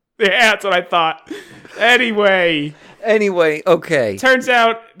 Yeah, that's what I thought. Anyway, okay. Turns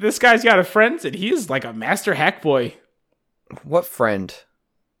out this guy's got a friend and he is like a master hack boy. What friend?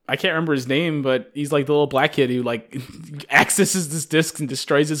 I can't remember his name, but he's like the little black kid who like accesses this disc and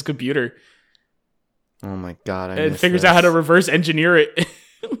destroys his computer. Oh my god, and figures out how to reverse engineer it.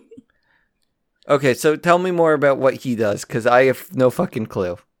 Okay, so tell me more about what he does, because I have no fucking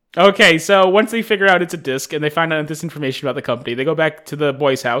clue. Okay, so once they figure out it's a disc and they find out this information about the company, they go back to the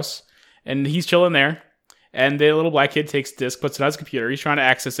boy's house and he's chilling there. And the little black kid takes the disc, puts it on his computer. He's trying to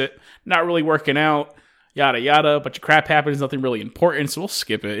access it. Not really working out. Yada, yada. A bunch of crap happens. Nothing really important, so we'll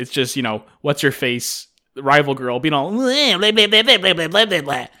skip it. It's just, what's your face? The rival girl being all, blah, blah, blah, blah, blah, blah, blah,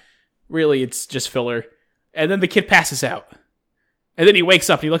 blah. Really, it's just filler. And then the kid passes out. And then he wakes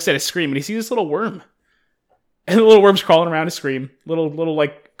up and he looks at his screen and he sees this little worm. And the little worm's crawling around his screen. Little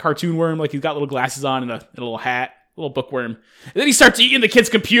like cartoon worm, like he's got little glasses on and a little hat. Little bookworm. And then he starts eating the kid's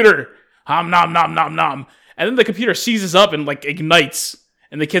computer. Nom, nom, nom, nom. And then the computer seizes up and like ignites.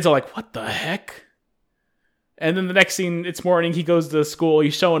 And the kids are like, what the heck? And then the next scene, it's morning, he goes to school,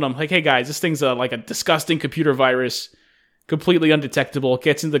 he's showing them, like, hey guys, this thing's like a disgusting computer virus. Completely undetectable.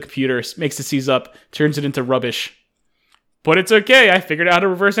 Gets into the computer, makes it seize up, turns it into rubbish. But it's okay, I figured out how to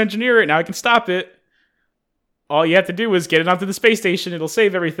reverse engineer it, now I can stop it. All you have to do is get it onto the space station, it'll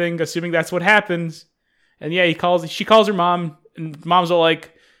save everything, assuming that's what happens. And yeah, she calls her mom, and mom's all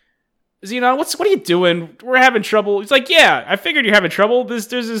like, Xenon, what are you doing? We're having trouble. He's like, yeah, I figured you're having trouble. There's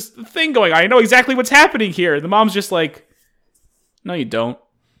this thing going on. I know exactly what's happening here. The mom's just like, no, you don't.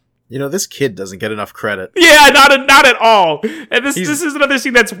 This kid doesn't get enough credit. Yeah, not at all. And this is another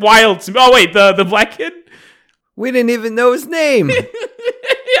scene that's wild to me. Oh, wait, the black kid? We didn't even know his name.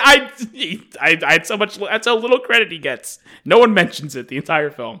 I had so much. That's how little credit he gets. No one mentions it the entire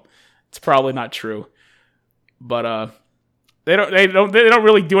film. It's probably not true, but they don't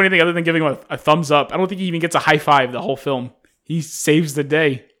really do anything other than giving him a thumbs up. I don't think he even gets a high five the whole film. He saves the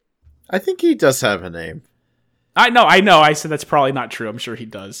day. I think he does have a name. I know. I said that's probably not true. I'm sure he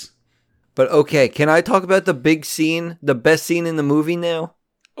does. But okay, can I talk about the big scene, the best scene in the movie now?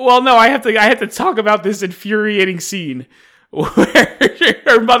 Well, no, I have to talk about this infuriating scene where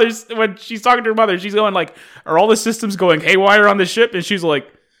when she's talking to her mother, she's going like, are all the systems going haywire on the ship? And she's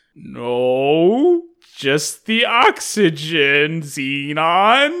like, no, just the oxygen,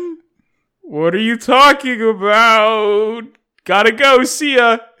 Xenon. What are you talking about? Gotta go, see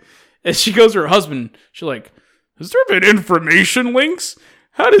ya. And she goes to her husband. She's like, has there been information links?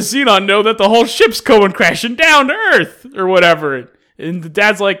 How does Xenon know that the whole ship's going crashing down to Earth? Or whatever. And the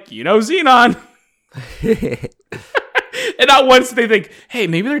dad's like, Xenon. And not once did they think, hey,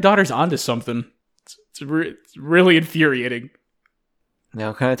 maybe their daughter's onto something. It's really infuriating.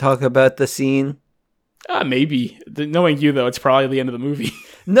 Now, can I talk about the scene? Maybe. Knowing you, though, it's probably the end of the movie.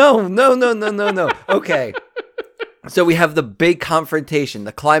 No. Okay. So we have the big confrontation,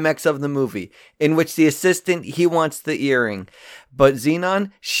 the climax of the movie, in which the assistant, he wants the earring. But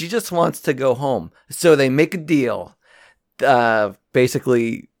Xenon, she just wants to go home. So they make a deal.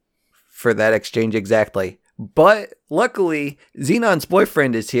 Basically, for that exchange exactly. But luckily, Xenon's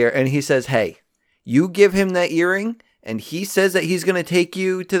boyfriend is here, and he says, hey, you give him that earring, and he says that he's going to take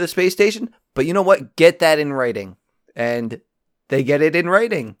you to the space station, but you know what? Get that in writing. And they get it in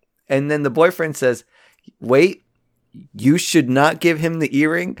writing. And then the boyfriend says, wait, you should not give him the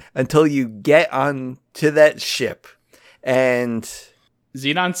earring until you get on to that ship. And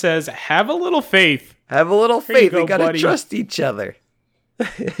Xenon says, have a little faith. have a little Here you faith. go, We gotta buddy. trust each other.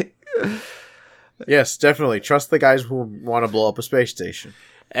 Yes, definitely. Trust the guys who want to blow up a space station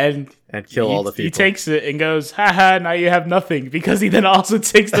And and kill all the people. he takes it and goes, haha, now you have nothing. Because he then also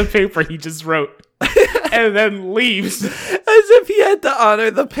takes the paper he just wrote and then leaves. As if he had to honor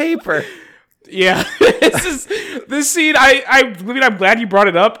the paper. Yeah, this scene. I mean, I'm glad you brought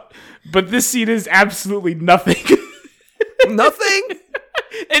it up, but this scene is absolutely nothing. Nothing?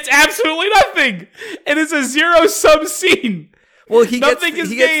 It's absolutely nothing. It is a zero-sum scene. Well, he Nothing gets, is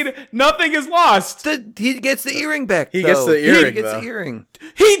he gets gained. Nothing is lost. he gets the earring back. He though. gets the earring, He gets though. the earring.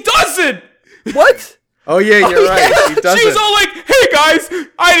 He doesn't. What? Oh yeah, you're right. yeah. He doesn't. She's all like, "Hey guys,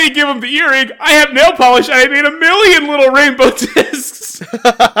 I didn't give him the earring. I have nail polish. And I made 1,000,000 little rainbow discs."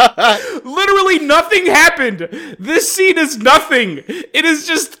 Literally nothing happened. This scene is nothing. It is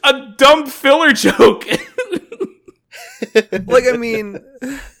just a dumb filler joke. Like, I mean,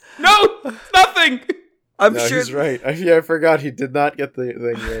 No, nothing. I'm No, sure. he's right. I forgot he did not get the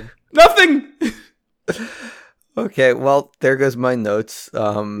thing in. Nothing. Okay, well, there goes my notes.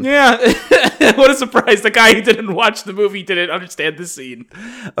 Yeah. What a surprise. The guy who didn't watch the movie didn't understand the scene.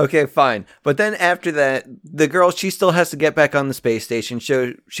 Okay, fine. But then after that, the girl, she still has to get back on the space station.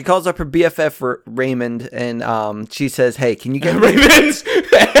 So she calls up her BFF Raymond, and she says, "Hey, can you get me?" Ravens.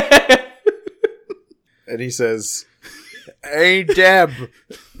 And he says, "Hey Deb,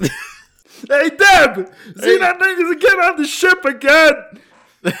 Hey, Deb! Xenon needs to get on the ship again!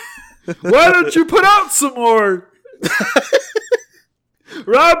 Why don't you put out some more?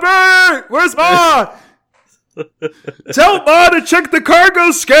 Robert! Where's Ma? Tell Ma to check the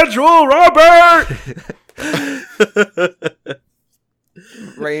cargo schedule, Robert!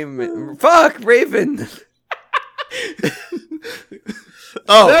 Raymond. Fuck, Raven.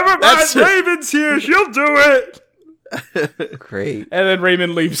 oh, Never mind, that's Raven's here, she'll do it! Great. And then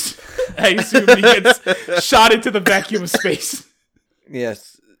Raymond leaves. I assume he gets shot into the vacuum of space.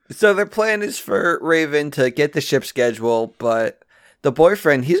 Yes. So their plan is for Raven to get the ship schedule, but the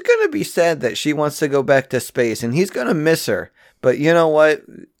boyfriend, he's going to be sad that she wants to go back to space, and he's going to miss her. But you know what?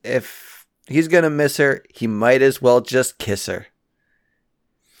 If he's going to miss her, he might as well just kiss her.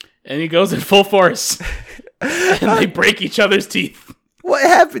 And he goes in full force. And they break each other's teeth. What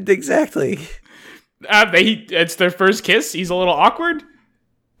happened exactly? It's their first kiss. He's a little awkward.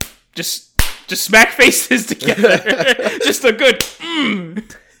 Just smack faces together. Just a good.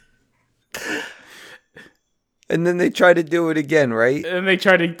 And then they try to do it again, right? And they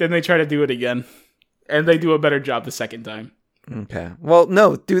try to do it again, and they do a better job the second time. Okay. Well,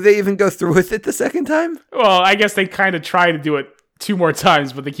 no. Do they even go through with it the second time? Well, I guess they kind of try to do it 2 more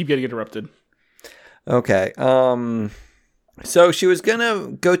times, but they keep getting interrupted. Okay. So she was gonna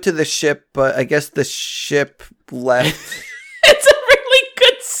go to the ship, but I guess the ship left. It's a really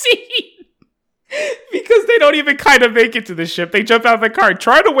good scene because they don't even kind of make it to the ship. They jump out of the car,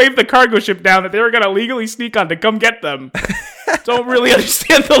 try to wave the cargo ship down that they were gonna legally sneak on to come get them. Don't really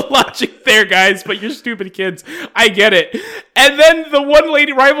understand the logic there, guys, but you're stupid kids. I get it. And then the one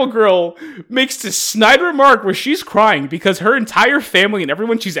lady rival girl makes this snide remark where she's crying because her entire family and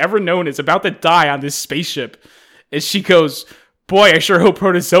everyone she's ever known is about to die on this spaceship. And she goes, "Boy, I sure hope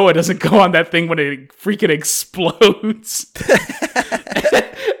Protozoa doesn't go on that thing when it freaking explodes."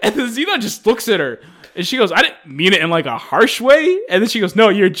 And then Xenon just looks at her. And she goes, "I didn't mean it in like a harsh way." And then she goes, "No,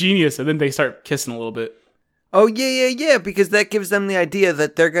 you're a genius." And then they start kissing a little bit. Oh, yeah, because that gives them the idea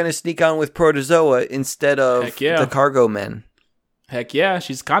that they're going to sneak on with Protozoa instead of Heck yeah. the cargo men. Heck yeah,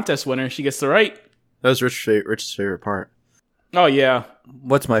 she's a contest winner. She gets the right. that was Rich's favorite part. Oh, yeah.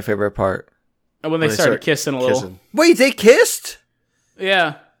 What's my favorite part? And when they started kissing a little. Wait, they kissed?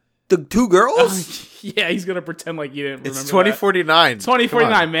 Yeah. The 2 girls? Yeah, he's going to pretend like you didn't remember It's that. 2049.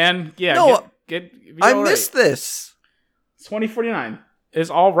 2049, man. Yeah. No, be I all right. missed this. 2049 is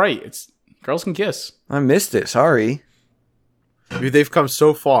all right. It's girls can kiss. I missed it. Sorry. Maybe they've come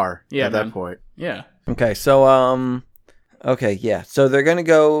so far Yeah, at man. that point. Yeah. Okay, so, okay, yeah. So they're going to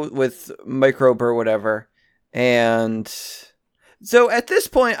go with Microbe or whatever. And so at this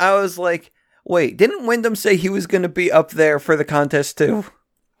point, I was like, wait, didn't Wyndham say he was going to be up there for the contest too?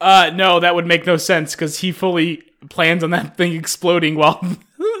 No, that would make no sense because he fully plans on that thing exploding while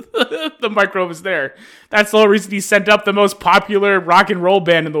the microbe is there. That's the whole reason he sent up the most popular rock and roll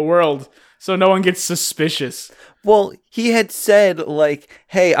band in the world, so no one gets suspicious. Well, he had said, like,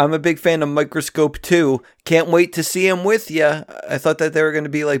 hey, I'm a big fan of Microscope too. Can't wait to see him with ya. I thought that they were going to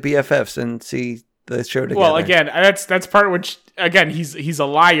be like BFFs and see the show together. Well, again, that's part which, again, he's a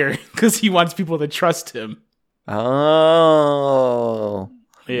liar because he wants people to trust him. Oh.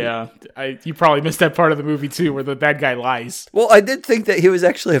 Yeah. Yeah, you probably missed that part of the movie too, where the bad guy lies. Well, I did think that he was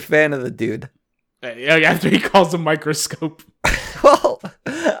actually a fan of the dude. After he calls him Microscope. Well,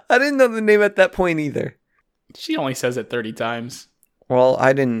 I didn't know the name at that point either. She only says it 30 times. Well,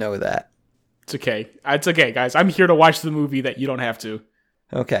 I didn't know that. It's okay. It's okay, guys. I'm here to watch the movie that you don't have to.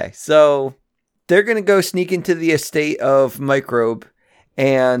 Okay, so they're going to go sneak into the estate of Microbe,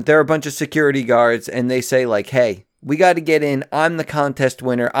 and there are a bunch of security guards, and they say, like, hey, we got to get in. I'm the contest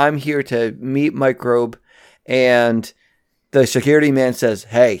winner. I'm here to meet Microbe. And the security man says,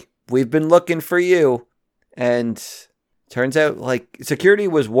 hey, we've been looking for you. And turns out, like, security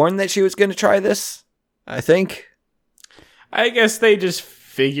was warned that she was going to try this, I think. I guess they just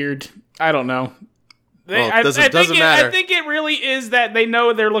figured. I don't know. It doesn't matter. I think it really is that they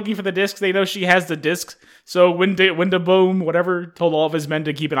know they're looking for the discs. They know she has the discs. So Windaboom, whatever, told all of his men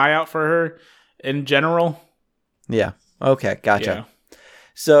to keep an eye out for her in general. Yeah. Okay, gotcha. Yeah.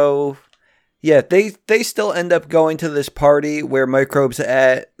 So, yeah, they still end up going to this party where Microbe's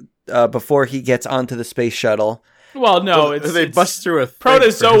at before he gets onto the space shuttle. Well, no, they it's bust through a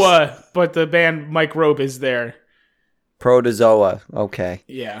Protozoa, but the band Microbe is there. Protozoa. Okay.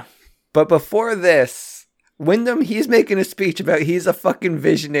 Yeah. But before this, Wyndham, he's making a speech about he's a fucking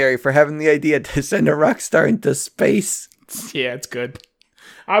visionary for having the idea to send a rock star into space. Yeah, it's good.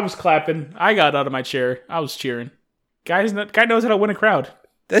 I was clapping. I got out of my chair. I was cheering. Guy knows how to win a crowd.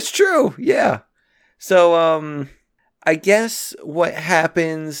 That's true. Yeah. So, I guess what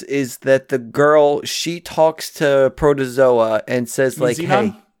happens is that the girl, she talks to Protozoa and says, like, Xenon?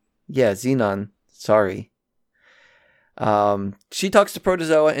 hey. Yeah, Xenon. Sorry. She talks to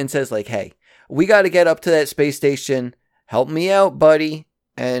Protozoa and says, like, hey, we got to get up to that space station. Help me out, buddy.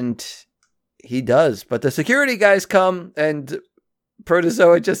 And he does. But the security guys come and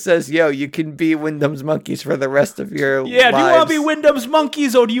Protozoa just says, yo, you can be Wyndham's monkeys for the rest of your lives. Do you want to be Wyndham's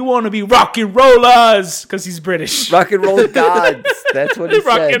monkeys or do you want to be rock and rollers? Because he's British. Rock and roll gods. That's what he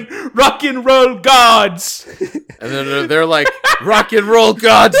said. Rock and roll gods. And then they're like, rock and roll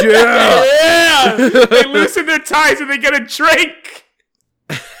gods, yeah! Yeah! They loosen their ties and they get a drink.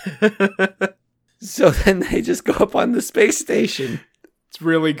 So then they just go up on the space station. It's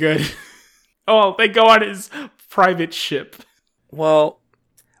really good. Oh, they go on his private ship. Well,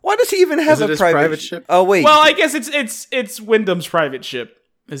 why does he even have Is it a his private ship? Oh, wait. Well, I guess it's Wyndham's private ship.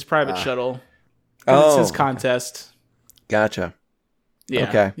 His private shuttle. It's his contest. Gotcha. Yeah.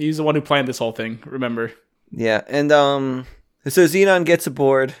 Okay. He's the one who planned this whole thing, remember? Yeah, and so Xenon gets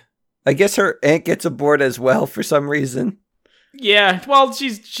aboard. I guess her aunt gets aboard as well for some reason. Yeah, well,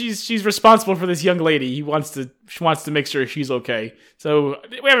 she's responsible for this young lady. She wants to make sure she's okay. So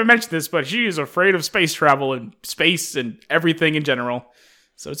we haven't mentioned this, but she is afraid of space travel and space and everything in general.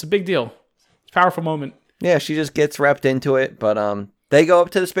 So it's a big deal. It's a powerful moment. Yeah, she just gets wrapped into it, but they go up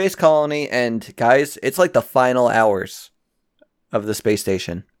to the space colony, and guys, it's like the final hours of the space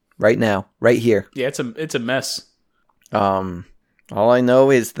station right now, right here. Yeah, it's a mess. All I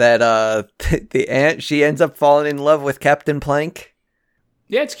know is that the aunt, she ends up falling in love with Captain Plank.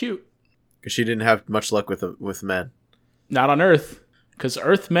 Yeah, it's cute. Because she didn't have much luck with men. Not on Earth, because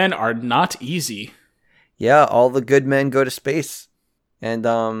Earthmen are not easy. Yeah, all the good men go to space. And,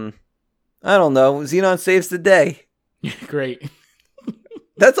 I don't know, Xenon saves the day. Great.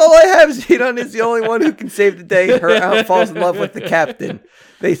 That's all I have. Xenon is the only one who can save the day. Her aunt falls in love with the captain.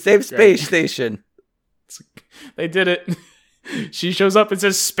 They save Space Station. They did it. She shows up and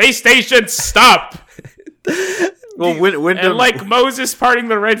says, "Space Station, stop!" Well, Wyndham, and like Moses parting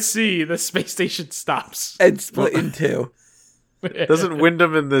the Red Sea, the space station stops. And split in two. doesn't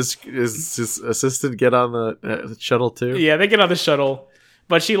Wyndham and his assistant get on the shuttle too? Yeah, they get on the shuttle,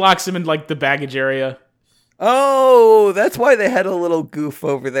 but she locks him in like the baggage area. Oh, that's why they had a little goof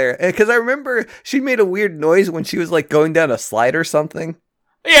over there. Because I remember she made a weird noise when she was like going down a slide or something.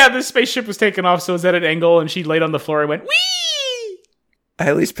 Yeah, the spaceship was taken off, so it was at an angle, and she laid on the floor and went, "Wee!" I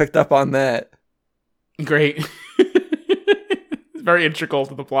at least picked up on that. Great. It's very integral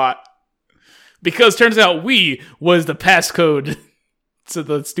to the plot. Because turns out "we" was the passcode to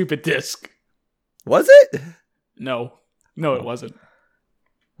the stupid disc. Was it? No, it wasn't.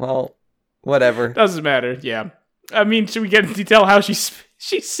 Well, whatever. Doesn't matter. Yeah. I mean, should we get into detail how she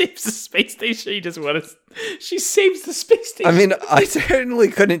saves the space station? She saves the space station. I mean, I certainly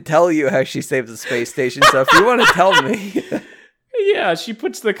couldn't tell you how she saves the space station, so if you want to tell me. Yeah, she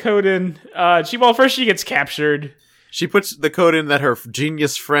puts the code in. First she gets captured. She puts the code in that her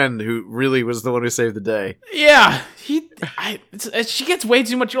genius friend, who really was the one who saved the day. Yeah, she gets way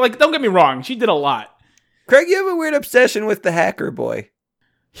too much. Like, don't get me wrong, she did a lot. Craig, you have a weird obsession with the hacker boy.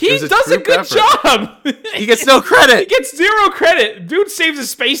 He was a does a troop good effort. job. He gets no He credit. gets 0 credit. Dude saves a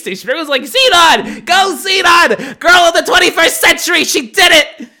space station. Everyone's like, Xenon! Go Xenon! Girl of the 21st century! She did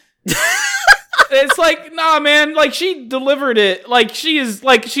it! It's like, nah, man. Like, she delivered it. Like, she's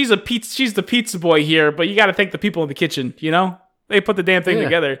the pizza boy here, but you gotta thank the people in the kitchen, you know? They put the damn thing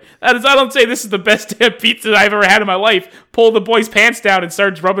together. I don't say this is the best damn pizza I've ever had in my life. Pull the boy's pants down and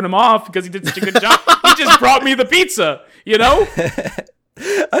starts rubbing him off because he did such a good job. He just brought me the pizza, you know?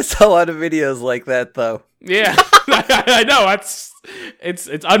 I saw a lot of videos like that, though. Yeah, I know.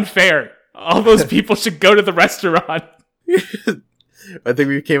 It's unfair. All those people should go to the restaurant. I think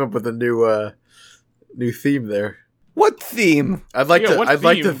we came up with a new theme there. What theme? I'd like Yeah, to. what I'd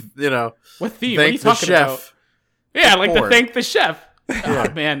like to. theme? You know, What theme? What are you thank the talking chef. about? Yeah, I'd like to porn. thank the chef.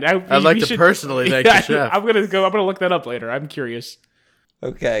 Oh, man, I'd like to personally thank the chef. I'm gonna look that up later. I'm curious.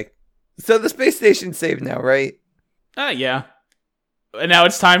 Okay. So the space station's saved now, right? Yeah. And now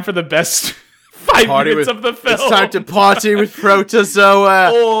it's time for the best 5 Party minutes with- of the film. It's time to party with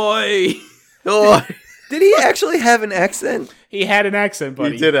Protozoa. Oi! Oh, Did he actually have an accent? He had an accent,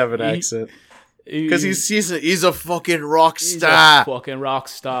 buddy. he did have an accent because he's a fucking rock he's star. a fucking rock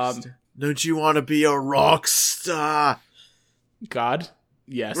star. Don't you want to be a rock star? God,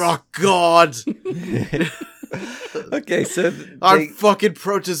 yes. Rock god. Okay, so I'm fucking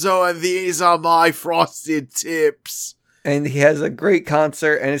Protozoa. These are my frosted tips. and he has a great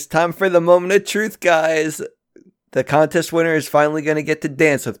concert, and it's time for the moment of truth, guys. The contest winner is finally going to get to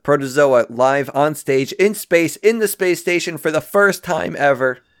dance with Protozoa live on stage in space in the space station for the first time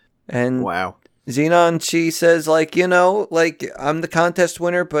ever. And Wow. Xenon, she says, like, you know, like, I'm the contest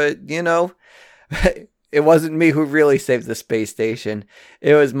winner, but, you know, it wasn't me who really saved the space station.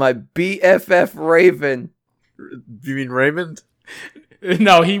 It was my BFF Raven. You mean Raymond?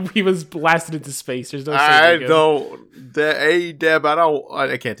 No, he was blasted into space. There's no I saving him. don't. Deb,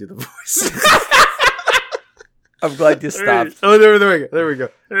 I can't do the voice. I'm glad you stopped. Oh, there we go. There we go.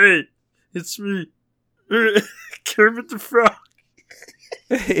 Hey, it's me, Kermit the Frog.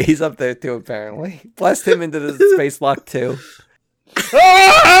 He's up there too, apparently. Blast him into the space lock too.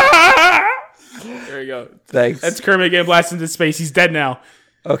 There you go. Thanks. That's Kermit getting blasted into space. He's dead now.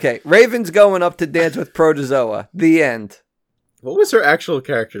 Okay, Raven's going up to dance with Protozoa. The end. What was her actual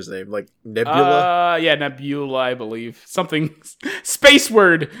character's name? Like Nebula? Yeah, Nebula, I believe. Something space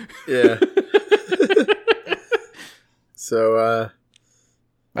word. Yeah. So,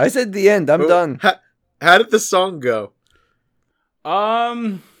 I said the end. I'm done. How did the song go?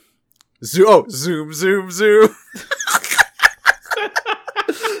 Zoom, zoom, zoom, zoom.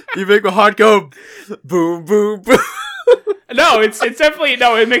 You make my heart go boom, boom, boom. No, it's definitely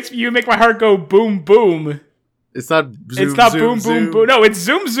no. It makes my heart go boom, boom. It's not zoom, It's not zoom, boom, zoom. boom, boom. No, it's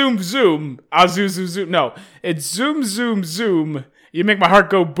zoom, zoom, zoom. Zoom, zoom, zoom. No, it's zoom, zoom, zoom. You make my heart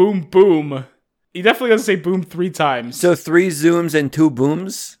go boom, boom. He definitely doesn't say boom 3 times. So 3 zooms and 2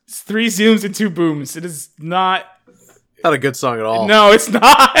 booms? It's 3 zooms and 2 booms. It is not. Not a good song at all. No, it's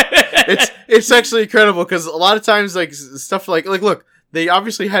not. It's actually incredible because a lot of times like stuff like look, they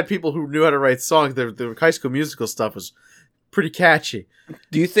obviously had people who knew how to write songs. The High School Musical stuff was pretty catchy.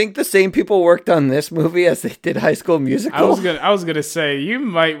 Do you think the same people worked on this movie as they did High School Musical? I was gonna say you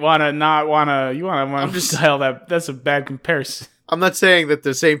might wanna not wanna you wanna just- dial that. That's a bad comparison. I'm not saying that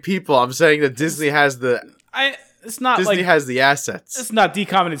the same people. I'm saying that Disney has the It's not Disney like has the assets. it's not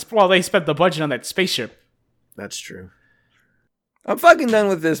decom. It's well, they spent the budget on that spaceship. That's true. I'm fucking done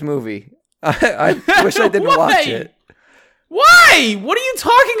with this movie. I wish I didn't Why? watch it. Why? What are you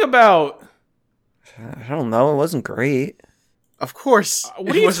talking about? I don't know. It wasn't great. Of course. What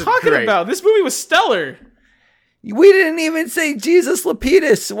it are you wasn't talking great. about? This movie was stellar. We didn't even say Jesus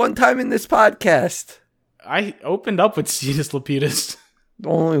Lapidus one time in this podcast. I opened up with Cetus Lapidus.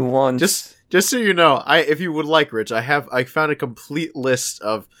 Only one. Just so you know, if you would like, Rich, I found a complete list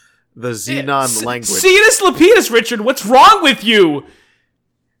of the Xenon language. Cetus Lapidus, Richard. What's wrong with you?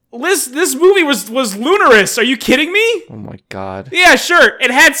 This movie was lunarous. Are you kidding me? Oh my god. Yeah, sure. It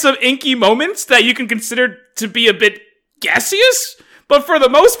had some inky moments that you can consider to be a bit gaseous, but for the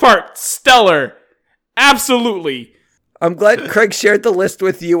most part, stellar. Absolutely. I'm glad Craig shared the list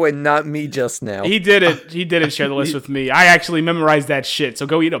with you and not me just now. He didn't share the list with me. I actually memorized that shit. So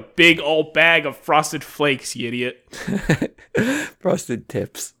go eat a big old bag of Frosted Flakes, you idiot. Frosted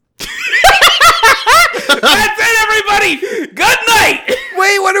tips. That's it, everybody. Good night.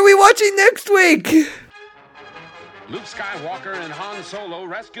 Wait, what are we watching next week? Luke Skywalker and Han Solo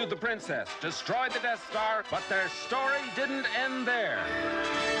rescued the princess, destroyed the Death Star, but their story didn't end there.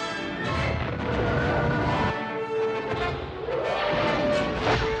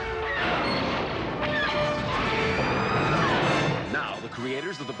 Now, the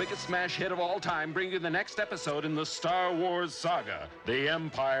creators of the biggest smash hit of all time, bring you the next episode in the Star Wars saga, The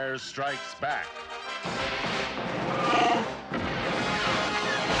Empire Strikes Back.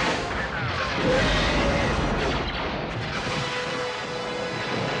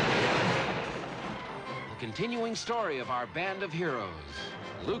 The continuing story of our band of heroes: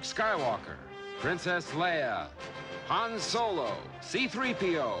 Luke Skywalker, Princess Leia, Han Solo,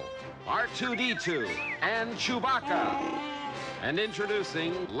 C-3PO, R2-D2, and Chewbacca. And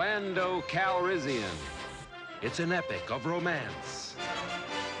introducing Lando Calrissian. It's an epic of romance.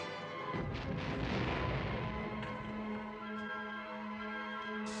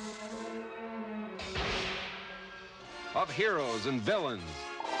 Of heroes and villains.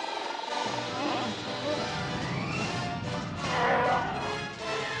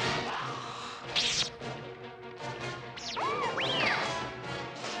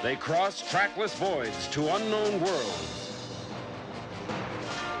 They cross trackless voids to unknown worlds.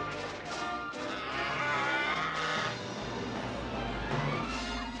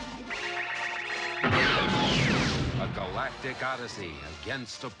 A galactic odyssey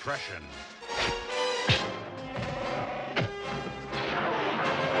against oppression.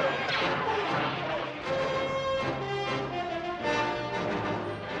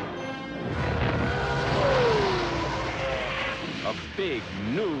 A big,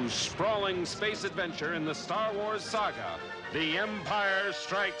 new, sprawling space adventure in the Star Wars saga, The Empire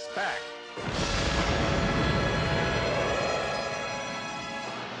Strikes Back.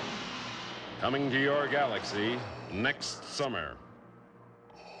 Coming to your galaxy next summer.